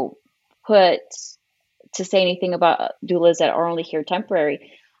 put to say anything about doulas that are only here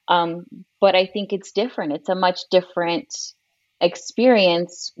temporary. Um, but I think it's different. It's a much different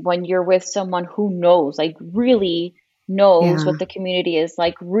experience when you're with someone who knows, like really knows Yeah. what the community is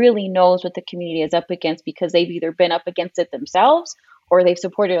like, really knows what the community is up against, because they've either been up against it themselves or they've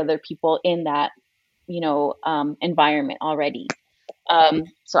supported other people in that, environment already.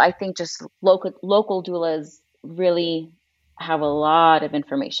 So I think just local doulas really have a lot of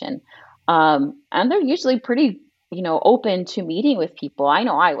information, and they're usually pretty, open to meeting with people. I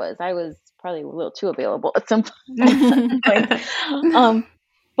know I was probably a little too available at some point. um,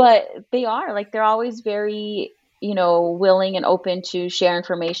 but they are like, they're always very, willing and open to share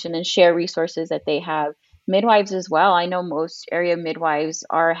information and share resources that they have. Midwives as well. I know most area midwives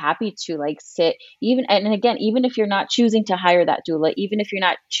are happy to like sit, even, and again, even if you're not choosing to hire that doula, even if you're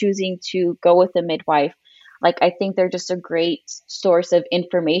not choosing to go with a midwife, like, I think they're just a great source of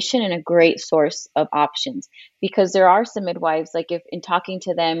information and a great source of options, because there are some midwives, like, if in talking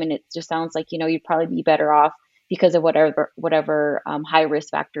to them and it just sounds like, you'd probably be better off because of whatever high risk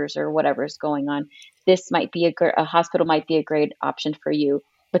factors or whatever is going on. This might be a hospital might be a great option for you,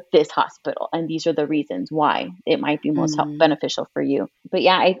 but this hospital, and these are the reasons why it might be most beneficial for you. But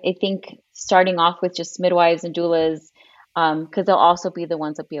yeah, I think starting off with just midwives and doulas, because they'll also be the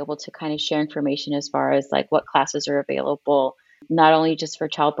ones that be able to kind of share information as far as like what classes are available, not only just for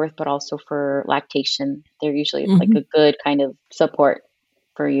childbirth, but also for lactation. They're usually like a good kind of support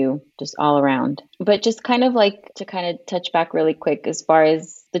for you just all around. But just kind of like to kind of touch back really quick as far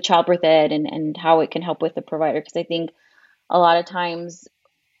as the childbirth ed and how it can help with the provider, because I think a lot of times,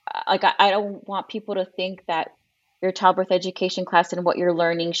 like, I don't want people to think that your childbirth education class and what you're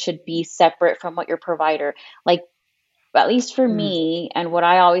learning should be separate from what your provider, like, at least for me, and what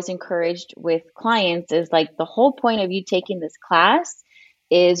I always encouraged with clients is like, the whole point of you taking this class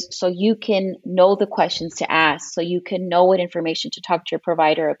is so you can know the questions to ask, so you can know what information to talk to your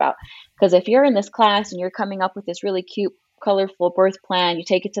provider about. Because if you're in this class and you're coming up with this really cute, colorful birth plan, you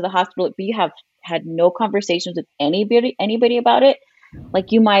take it to the hospital, but you have had no conversations with anybody about it,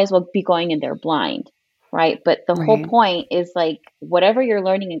 like, you might as well be going in there blind, right? But the whole point is like, whatever you're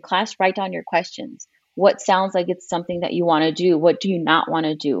learning in class, write down your questions. What sounds like it's something that you want to do? What do you not want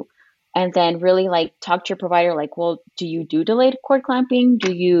to do? And then really like talk to your provider, like, well, do you do delayed cord clamping?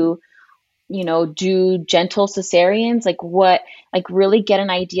 Do you, do gentle cesareans? Like, what, like, really get an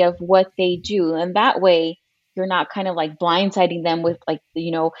idea of what they do. And that way you're not kind of like blindsiding them with like,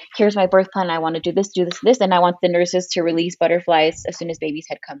 here's my birth plan. I want to do this, do this, this. And I want the nurses to release butterflies as soon as baby's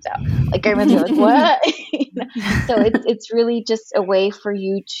head comes out. Like, everyone's like, what? So it's really just a way for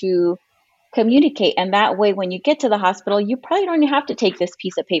you to communicate. And that way, when you get to the hospital, you probably don't have to take this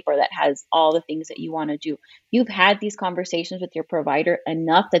piece of paper that has all the things that you want to do. You've had these conversations with your provider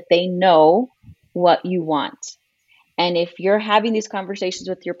enough that they know what you want. And if you're having these conversations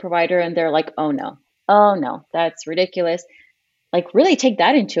with your provider and they're like, oh no, that's ridiculous, like, really take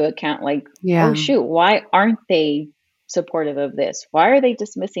that into account. Like, oh shoot, why aren't they supportive of this? Why are they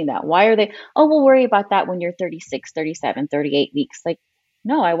dismissing that? Why are they, oh, we'll worry about that when you're 36, 37, 38 weeks. Like,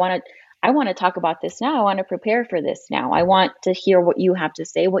 no, I want to talk about this now. I want to prepare for this now. I want to hear what you have to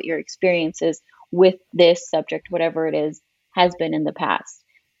say, what your experiences with this subject, whatever it is, has been in the past,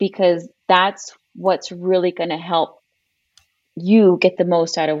 because that's what's really going to help you get the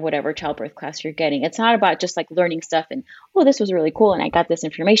most out of whatever childbirth class you're getting. It's not about just like learning stuff and, oh, this was really cool and I got this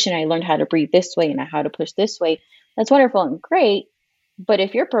information. I learned how to breathe this way and how to push this way. That's wonderful and great. But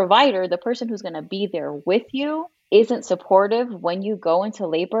if your provider, the person who's going to be there with you, isn't supportive when you go into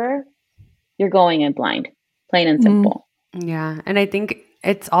labor, you're going in blind, plain and simple. Yeah. And I think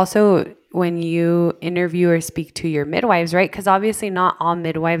it's also when you interview or speak to your midwives, right? Because obviously not all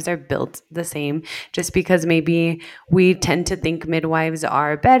midwives are built the same, just because maybe we tend to think midwives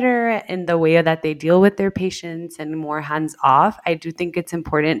are better in the way that they deal with their patients and more hands off. I do think it's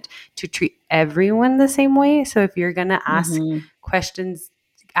important to treat everyone the same way. So if you're going to ask questions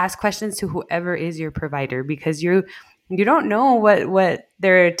to whoever is your provider, because you don't know what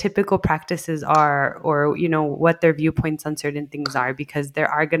their typical practices are, or, what their viewpoints on certain things are, because there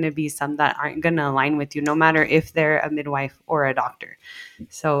are going to be some that aren't going to align with you, no matter if they're a midwife or a doctor.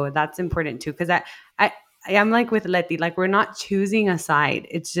 So that's important too. Because I am like with Lety, like, we're not choosing a side.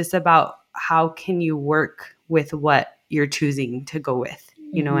 It's just about how can you work with what you're choosing to go with.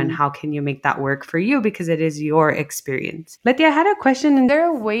 And how can you make that work for you, because it is your experience. Lety, I had a question. Is there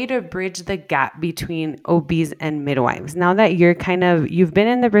a way to bridge the gap between OBs and midwives? Now that you've been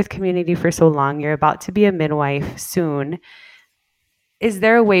in the birth community for so long, you're about to be a midwife soon. Is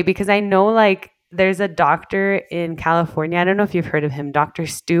there a way? Because I know like there's a doctor in California. I don't know if you've heard of him, Dr.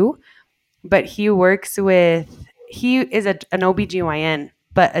 Stu, but he is an OBGYN,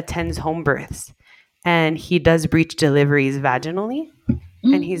 but attends home births, and he does breech deliveries vaginally.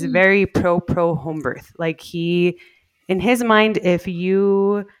 And he's very pro home birth. Like, he in his mind, if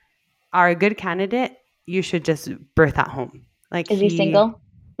you are a good candidate, you should just birth at home. Like Is he he single?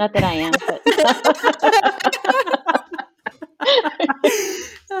 Not that I am, but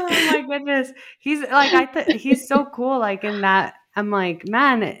oh my goodness. He's like he's so cool like in that I'm like,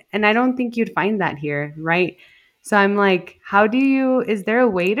 man, and I don't think you'd find that here, right? So I'm like, is there a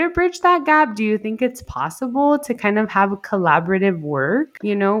way to bridge that gap? Do you think it's possible to kind of have a collaborative work,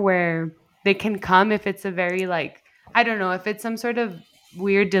 where they can come if it's a very like, I don't know, if it's some sort of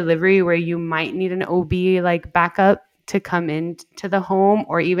weird delivery where you might need an OB like backup to come in to the home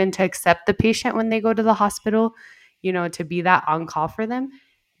or even to accept the patient when they go to the hospital, to be that on call for them.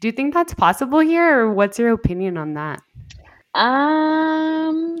 Do you think that's possible here, or what's your opinion on that?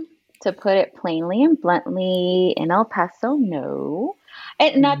 um, to put it plainly and bluntly, in El Paso, no.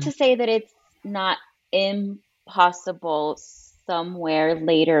 And not to say that it's not impossible somewhere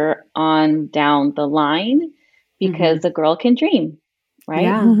later on down the line, Mm-hmm. because a girl can dream, right?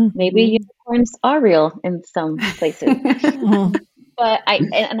 Yeah. Maybe unicorns are real in some places. But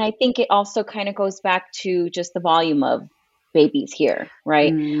I think it also kind of goes back to just the volume of babies here,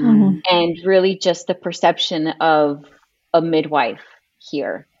 right? Mm. And really just the perception of a midwife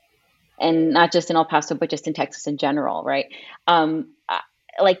here, and not just in El Paso, but just in Texas in general, right?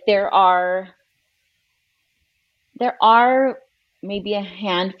 Like there are maybe a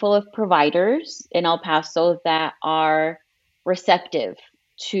handful of providers in El Paso that are receptive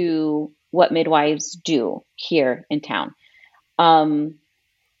to what midwives do here in town. Um,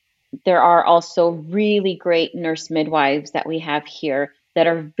 there are also really great nurse midwives that we have here that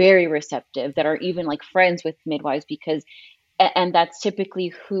are very receptive, that are even like friends with midwives, because, and that's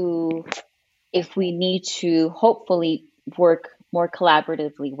typically who, if we need to hopefully work more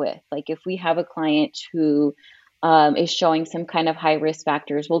collaboratively with, like if we have a client who is showing some kind of high risk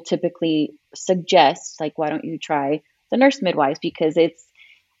factors, we'll typically suggest, like, why don't you try the nurse midwives? Because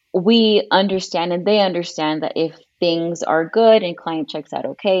we understand and they understand that if things are good and client checks out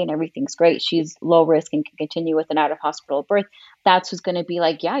okay and everything's great, she's low risk and can continue with an out of hospital birth, that's who's going to be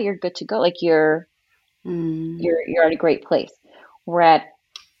like, yeah, you're good to go. Like you're at a great place.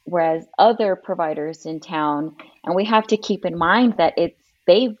 Whereas other providers in town, and we have to keep in mind that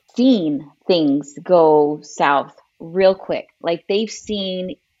they've seen things go south real quick. Like they've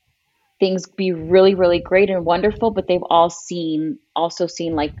seen things be really, really great and wonderful, but they've also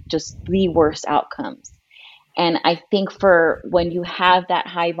seen like just the worst outcomes. And I think for when you have that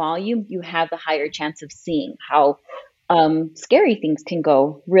high volume, you have the higher chance of seeing how scary things can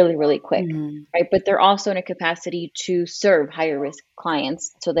go really, really quick, right? But they're also in a capacity to serve higher risk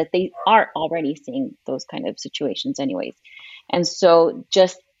clients so that they are already seeing those kind of situations anyways. And so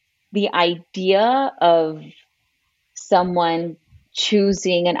just the idea of someone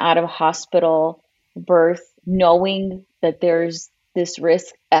choosing an out of hospital birth, knowing that there's this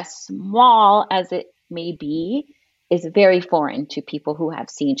risk, as small as it may be, is very foreign to people who have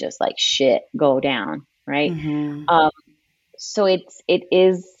seen just like shit go down, right? Mm-hmm. So it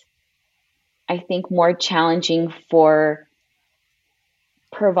is, I think, more challenging for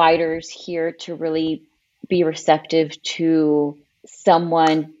providers here to really be receptive to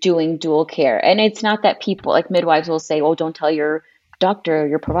someone doing dual care. And it's not that people like midwives will say, oh, don't tell your doctor or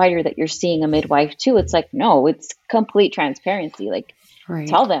your provider that you're seeing a midwife too. It's like, no, it's complete transparency. Like Right.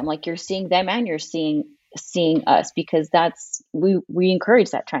 tell them like you're seeing them and you're seeing us, because that's we encourage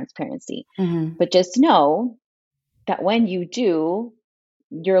that transparency. Mm-hmm. But just know that when you do,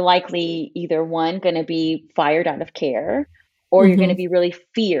 you're likely either one, going to be fired out of care, or you're going to be really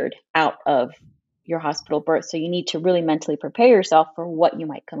feared out of your hospital birth. So you need to really mentally prepare yourself for what you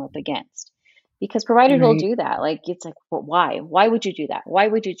might come up against, because providers will Right. do that. Like, it's like, well, why would you do that? Why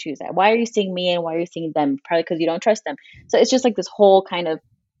would you choose that? Why are you seeing me and why are you seeing them? Probably because you don't trust them. So it's just like this whole kind of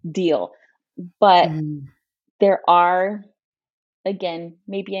deal. But Mm-hmm. there are, again,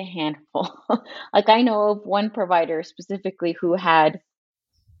 maybe a handful. Like I know of one provider specifically who had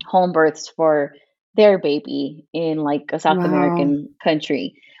home births for their baby in like a South Wow. American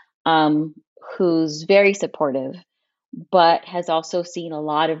country, um, who's very supportive, but has also seen a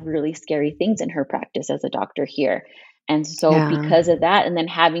lot of really scary things in her practice as a doctor here. And so, Yeah. because of that, and then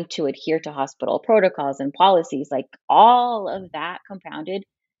having to adhere to hospital protocols and policies, like all of that compounded,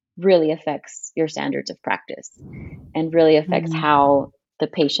 really affects your standards of practice and really affects Mm-hmm. how the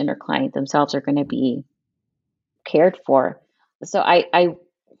patient or client themselves are going to be cared for. So I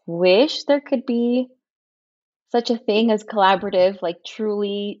wish there could be such a thing as collaborative, like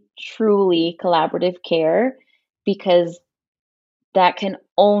truly, truly collaborative care, because that can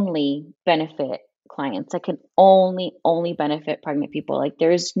only benefit clients. That can only benefit pregnant people. Like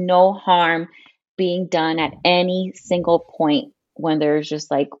there's no harm being done at any single point when there's just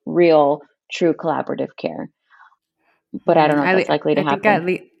like real, true collaborative care. But I don't know if that's likely to I think at happen.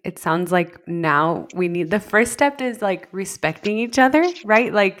 least it sounds like now we need the first step is like respecting each other,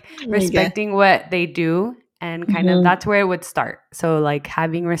 right? Like Yeah. respecting what they do and kind of Hmm. that's where it would start. So like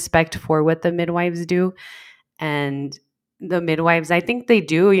having respect for what the midwives do and the midwives, I think they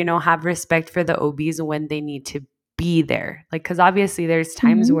do, have respect for the OBs when they need to be there. Like cuz obviously there's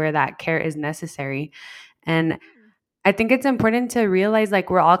times Hmm. where that care is necessary. And I think it's important to realize like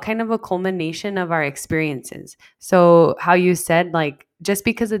we're all kind of a culmination of our experiences. So, how you said, like, just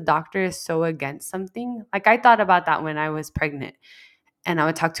because a doctor is so against something, like, I thought about that when I was pregnant and I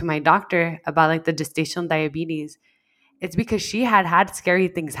would talk to my doctor about like the gestational diabetes. It's because she had had scary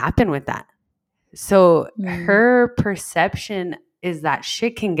things happen with that. So, Hmm. her perception is that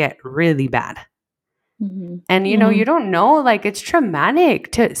shit can get really bad. Hmm. And you Mhm. don't know, like it's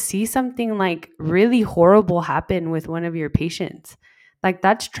traumatic to see something like really horrible happen with one of your patients. Like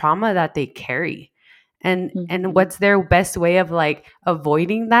that's trauma that they carry. And Hmm. what's their best way of like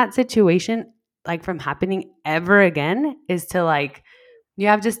avoiding that situation like from happening ever again is to like you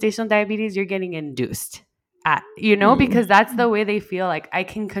have gestational diabetes, you're getting induced. Mm. Because that's the way they feel like I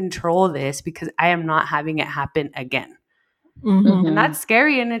can control this because I am not having it happen again. Mhm. And Hmm. that's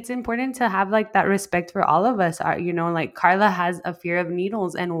scary. And it's important to have like that respect for all of us. Like Carla has a fear of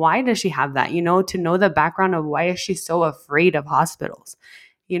needles. And why does she have that? To know the background of why is she so afraid of hospitals,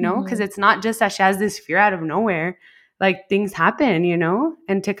 because Hmm. it's not just that she has this fear out of nowhere. Like things happen,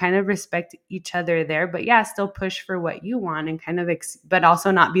 and to kind of respect each other there. But yeah, still push for what you want and kind of, but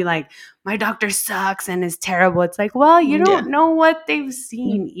also not be like, my doctor sucks and is terrible. It's like, well, you Yeah. don't know what they've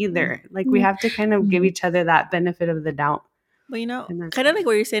seen Hmm. either. Like we have to kind of give Hmm. each other that benefit of the doubt. But And that's kind of like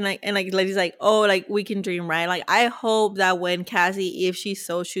what you're saying, like, and like Letty's like, oh, like we can dream, right? Like, I hope that when Cassie, if she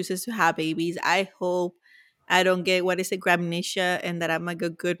so chooses to have babies, I hope I don't get what is it, gramnesia, and that I'm like a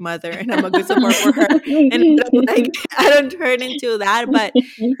good mother and I'm a good support for her, and I don't, like I don't turn into that. But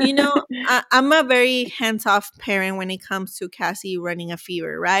I'm a very hands off parent when it comes to Cassie running a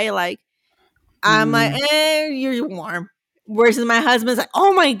fever, right? Like I'm like, Mm, you're warm. Versus my husband's like,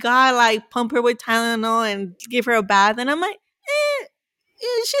 oh my god, like pump her with Tylenol and give her a bath, and I'm like,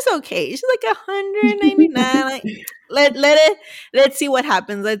 she's okay. She's like 199. Like let it let's see what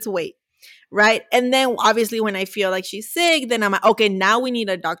happens. Let's wait. Right. And then obviously when I feel like she's sick, then I'm like, okay, now we need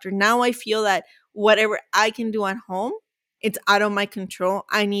a doctor. Now I feel that whatever I can do at home, it's out of my control.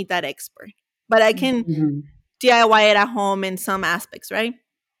 I need that expert. But I can mhm. DIY it at home in some aspects, right?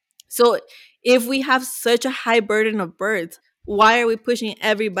 So if we have such a high burden of births, why are we pushing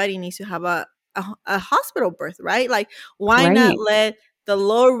everybody needs to have a hospital birth, right? Like, why not Right. let the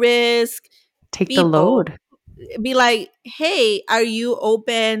low risk Take the people load. be like, hey, are you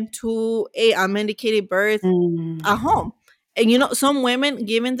open to a unmedicated birth Mm, at home? And some women,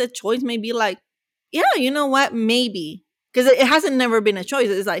 given the choice, may be like, yeah, you know what, maybe, because it hasn't never been a choice.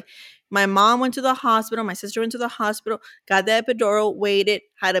 It's like my mom went to the hospital, my sister went to the hospital, got the epidural, waited,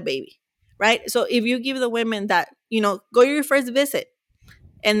 had a baby, right? So if you give the women that, go your first visit,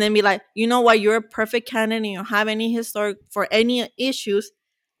 and then be like, you know what, you're a perfect candidate and you don't have any historic for any issues,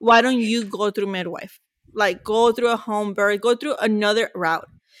 why don't you go through midwife? Like go through a home birth, go through another route.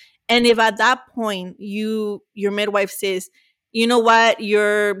 And if at that point your midwife says, you know what,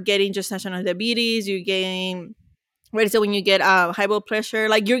 you're getting gestational diabetes, you're getting what is it when you get high blood pressure,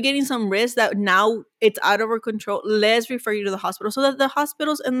 like you're getting some risk that now it's out of our control, let's refer you to the hospital so that the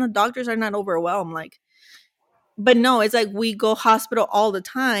hospitals and the doctors are not overwhelmed. Like, but no, it's like we go hospital all the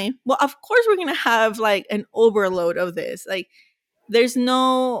time. Well, of course we're gonna have like an overload of this. Like, there's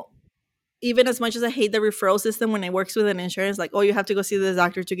no, even as much as I hate the referral system when it works with an insurance, like, oh, you have to go see the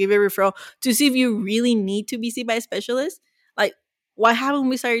doctor to give you a referral to see if you really need to be seen by a specialist. Like, why haven't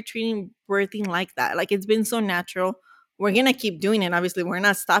we started treating birthing like that? Like, it's been so natural. We're gonna keep doing it. Obviously, we're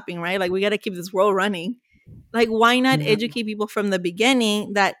not stopping, right? Like, we gotta keep this world running. Like, why not yeah. educate people from the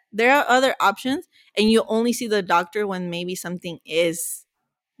beginning that there are other options, and you only see the doctor when maybe something is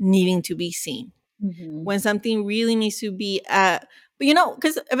needing to be seen, Hmm. when something really needs to be but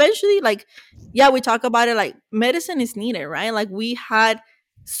because eventually, like, yeah, we talk about it, like medicine is needed, right? Like, we had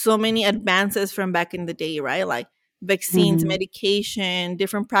so many advances from back in the day, right? Like vaccines, Mhm. medication,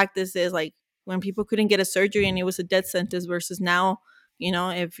 different practices, like when people couldn't get a surgery and it was a death sentence, versus now,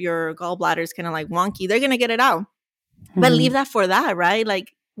 if your gallbladder is kind of like wonky, they're gonna get it out. But leave Mhm. that for that, right?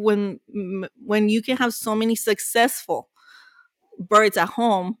 Like, when you can have so many successful births at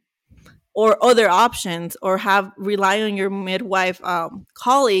home, or other options, or have rely on your midwife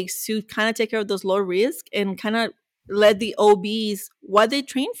colleagues to kind of take care of those low risk, and kind of let the OBs what they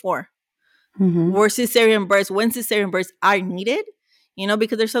train for. Mm-hmm. were cesarean births, when cesarean births are needed,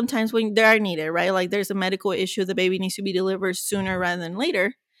 because there's sometimes when they are needed, right? Like there's a medical issue, the baby needs to be delivered sooner rather than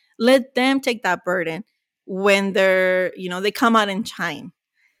later. Let them take that burden when they come out and shine.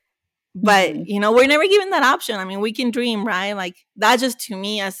 But we're never given that option. I mean, we can dream, right? Like that just to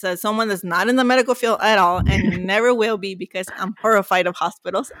me as someone that's not in the medical field at all and never will be because I'm horrified of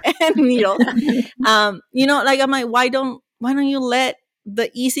hospitals and needles. Like I'm like, why don't you let the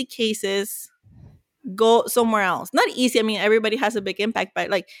easy cases go somewhere else? Not easy. I mean, everybody has a big impact, but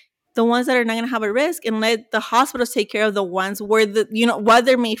like the ones that are not going to have a risk, and let the hospitals take care of the ones where what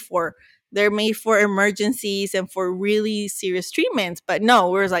they're made for. They're made for emergencies and for really serious treatments. But no,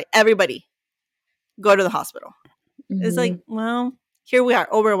 we're like, everybody go to the hospital. It's like, well, here we are,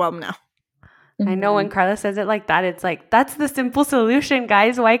 overwhelmed now. I know when Carla says it like that, it's like, that's the simple solution,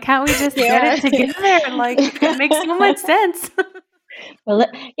 guys. Why can't we just get it together? Like, it makes so much sense. Well,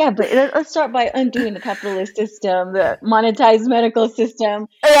 but let's start by undoing the capitalist system, the monetized medical system.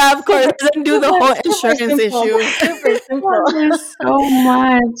 Yeah, of course. Let's undo the whole insurance issue. Super simple. There's so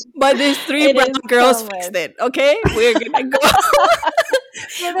much. But these three brown girls fixed it, okay? We're going to go.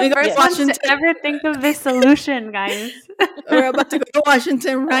 We're the first ones to ever think of this solution, guys. We're about to go to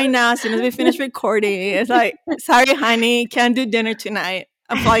Washington right now as soon as we finish recording. It's like, sorry, honey, can't do dinner tonight.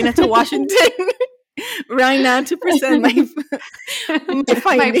 I'm flying into Washington right now to present my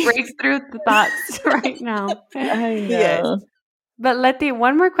breakthrough thoughts right now. I know. Yes. But Lety,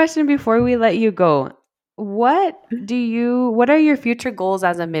 one more question before we let you go. What are your future goals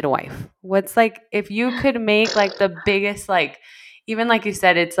as a midwife? What's like, if you could make like the biggest, like, even like you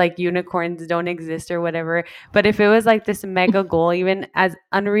said, it's like unicorns don't exist or whatever. But if it was like this mega goal, even as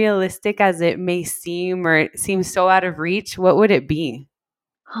unrealistic as it may seem, or it seems so out of reach, what would it be?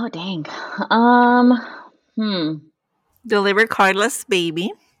 Oh, dang. Deliver Carla's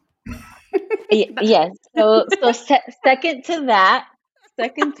baby. Yes. So second to that.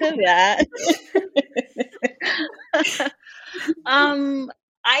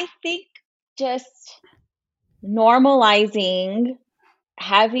 I think just normalizing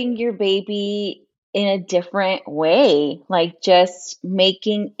having your baby in a different way, like just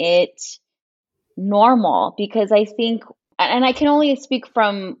making it normal, because I think, and I can only speak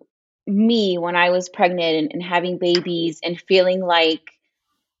from me when I was pregnant and having babies and feeling like,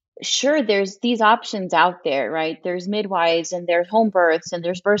 sure, there's these options out there, right? There's midwives and there's home births and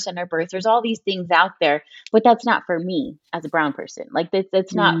there's birth center births. There's all these things out there, but that's not for me as a brown person. Like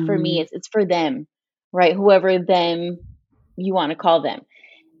that's not for me. It's for them, right? Whoever them you want to call them.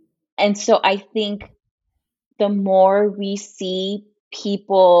 And so I think the more we see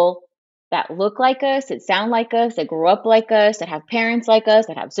people that look like us, that sound like us, that grew up like us, that have parents like us,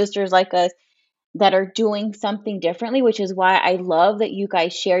 that have sisters like us, that are doing something differently, which is why I love that you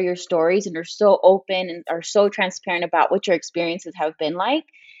guys share your stories and are so open and are so transparent about what your experiences have been like.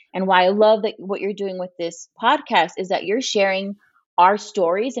 And why I love that what you're doing with this podcast is that you're sharing our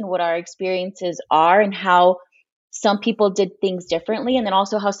stories and what our experiences are and how some people did things differently, and then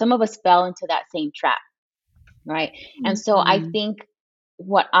also how some of us fell into that same trap, right? And so I think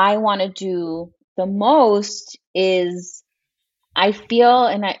what I want to do the most is, I feel,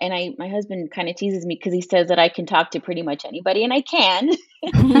 and my husband kind of teases me because he says that I can talk to pretty much anybody, and I can.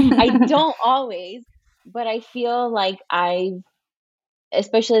 I don't always, but I feel like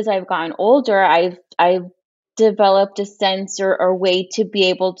especially as I've gotten older, I've developed a sense or way to be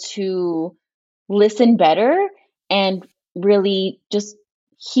able to listen better and really just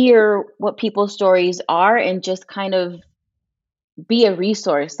hear what people's stories are and just kind of be a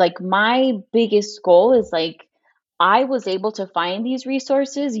resource. Like my biggest goal is like, I was able to find these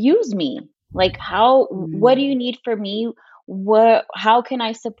resources, use me. Like what do you need from me? How can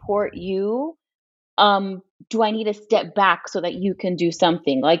I support you? Do I need to step back so that you can do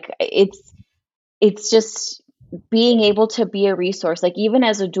something? Like it's just being able to be a resource. Like even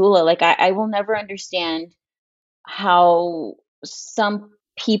as a doula, like I will never understand how some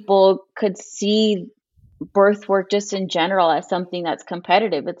people could see birth work just in general as something that's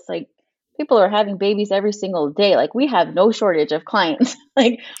competitive. It's like people are having babies every single day. Like we have no shortage of clients.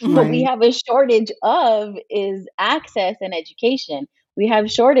 Like what we have a shortage of is access and education. We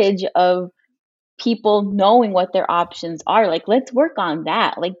have shortage of people knowing what their options are. Like let's work on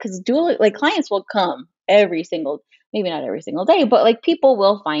that. Like because clients will come every single, maybe not every single day, but like people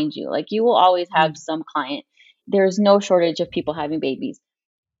will find you. Like you will always have some client. There's no shortage of people having babies.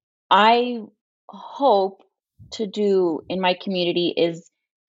 I hope to do in my community is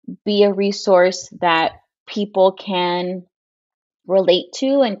be a resource that people can relate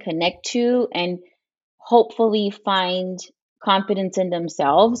to and connect to and hopefully find confidence in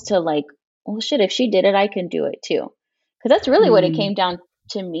themselves to like well, shit, if she did it, I can do it too. Because that's really what it Mm. came down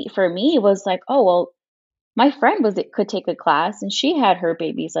to me. For me, was like, oh, well, my friend could take a class and she had her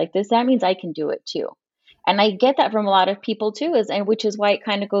babies like this. That means I can do it too. And I get that from a lot of people too, and which is why it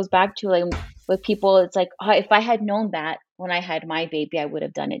kind of goes back to like with people, it's like, oh, if I had known that when I had my baby, I would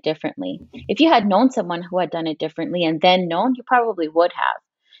have done it differently. If you had known someone who had done it differently and then known, you probably would have.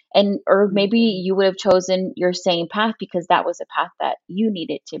 And or maybe you would have chosen your same path because that was a path that you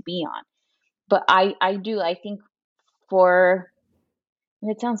needed to be on. But I think for,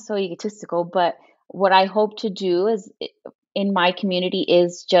 and it sounds so egotistical, but what I hope to do is in my community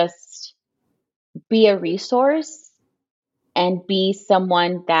is just be a resource and be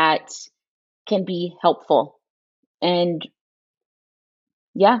someone that can be helpful. And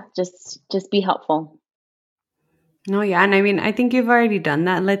yeah, just be helpful. No, yeah. And I mean, I think you've already done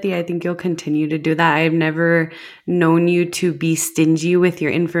that, Letty. I think you'll continue to do that. I've never known you to be stingy with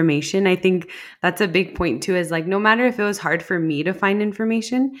your information. I think that's a big point too, is like, no matter if it was hard for me to find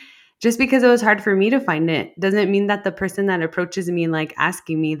information, just because it was hard for me to find it doesn't mean that the person that approaches me, like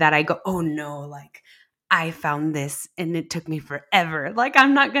asking me, that I go, oh no, like I found this and it took me forever. Like,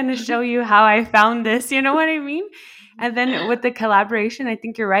 I'm not going to show you how I found this. You know what I mean? And then with the collaboration, I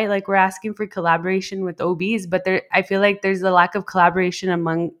think you're right. Like, we're asking for collaboration with OBs, but I feel like there's a lack of collaboration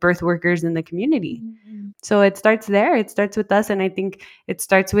among birth workers in the community. So it starts there. It starts with us. And I think it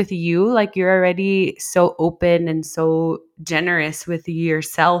starts with you. Like, you're already so open and so generous with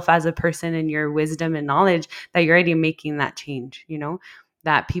yourself as a person and your wisdom and knowledge that you're already making that change,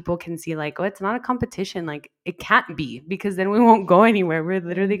 that people can see like, oh, it's not a competition. Like, it can't be, because then we won't go anywhere. We're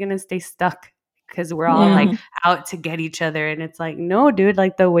literally going to stay stuck because we're all Yeah. like out to get each other. And it's like, no, dude,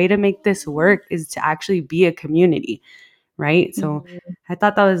 like the way to make this work is to actually be a community. Right. So I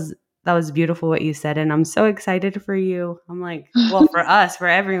thought that was beautiful what you said. And I'm so excited for you. I'm like, well, for us, for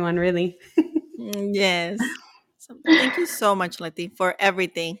everyone, really. Yes. So thank you so much, Letty, for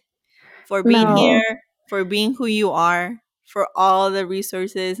everything, for being No. here, for being who you are, for all the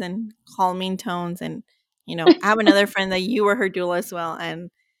resources and calming tones. And, I have another friend that you were her doula as well. And,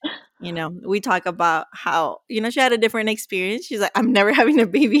 we talk about how, she had a different experience. She's like, I'm never having a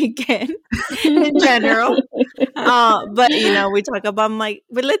baby again in general. But we talk about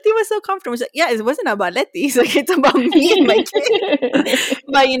but Letty was so comfortable. She's like, yeah, it wasn't about Letty. It's like, it's about me and my kid.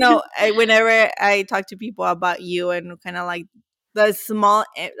 But whenever I talk to people about you and kind of like the small,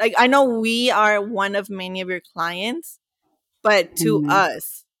 like, I know we are one of many of your clients, but to Mm,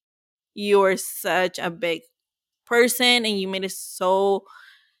 us, you're such a big person, and you made it so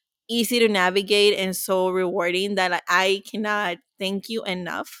easy to navigate and so rewarding that I cannot thank you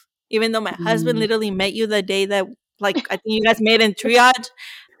enough. Even though my husband mm. literally met you the day that, like, I think you guys made in triage,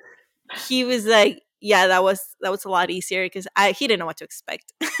 he was like, yeah, that was a lot easier because he didn't know what to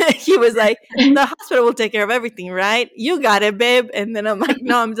expect. He was like, the hospital will take care of everything, right? You got it, babe. And then I'm like,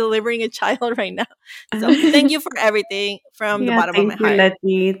 no, I'm delivering a child right now. So thank you for everything from the Yeah, bottom of my thank you, heart.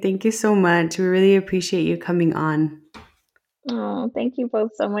 Letty. Thank you so much. We really appreciate you coming on. Oh, thank you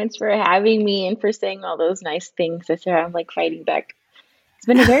both so much for having me and for saying all those nice things. I said I'm like fighting back. It's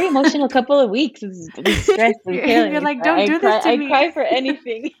been a very emotional couple of weeks. The stress is killing You're me. like, So don't I do cry. this to I me. cry for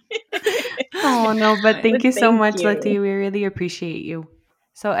anything. Oh, no, but But thank you so thank much, Letty. you. We really appreciate you.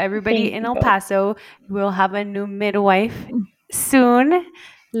 So, everybody Thank in you El both. Paso will have a new midwife soon.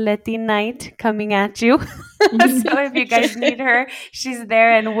 Letty Knight coming at you. So, if you guys need her, she's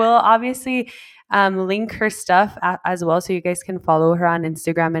there, and we'll obviously link her stuff as well, so you guys can follow her on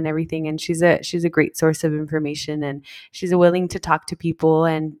Instagram and everything. And she's a great source of information, and she's willing to talk to people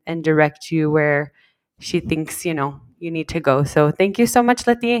and direct you where she thinks you need to go. So, thank you so much,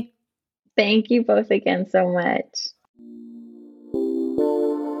 Letty. Thank you both again so much.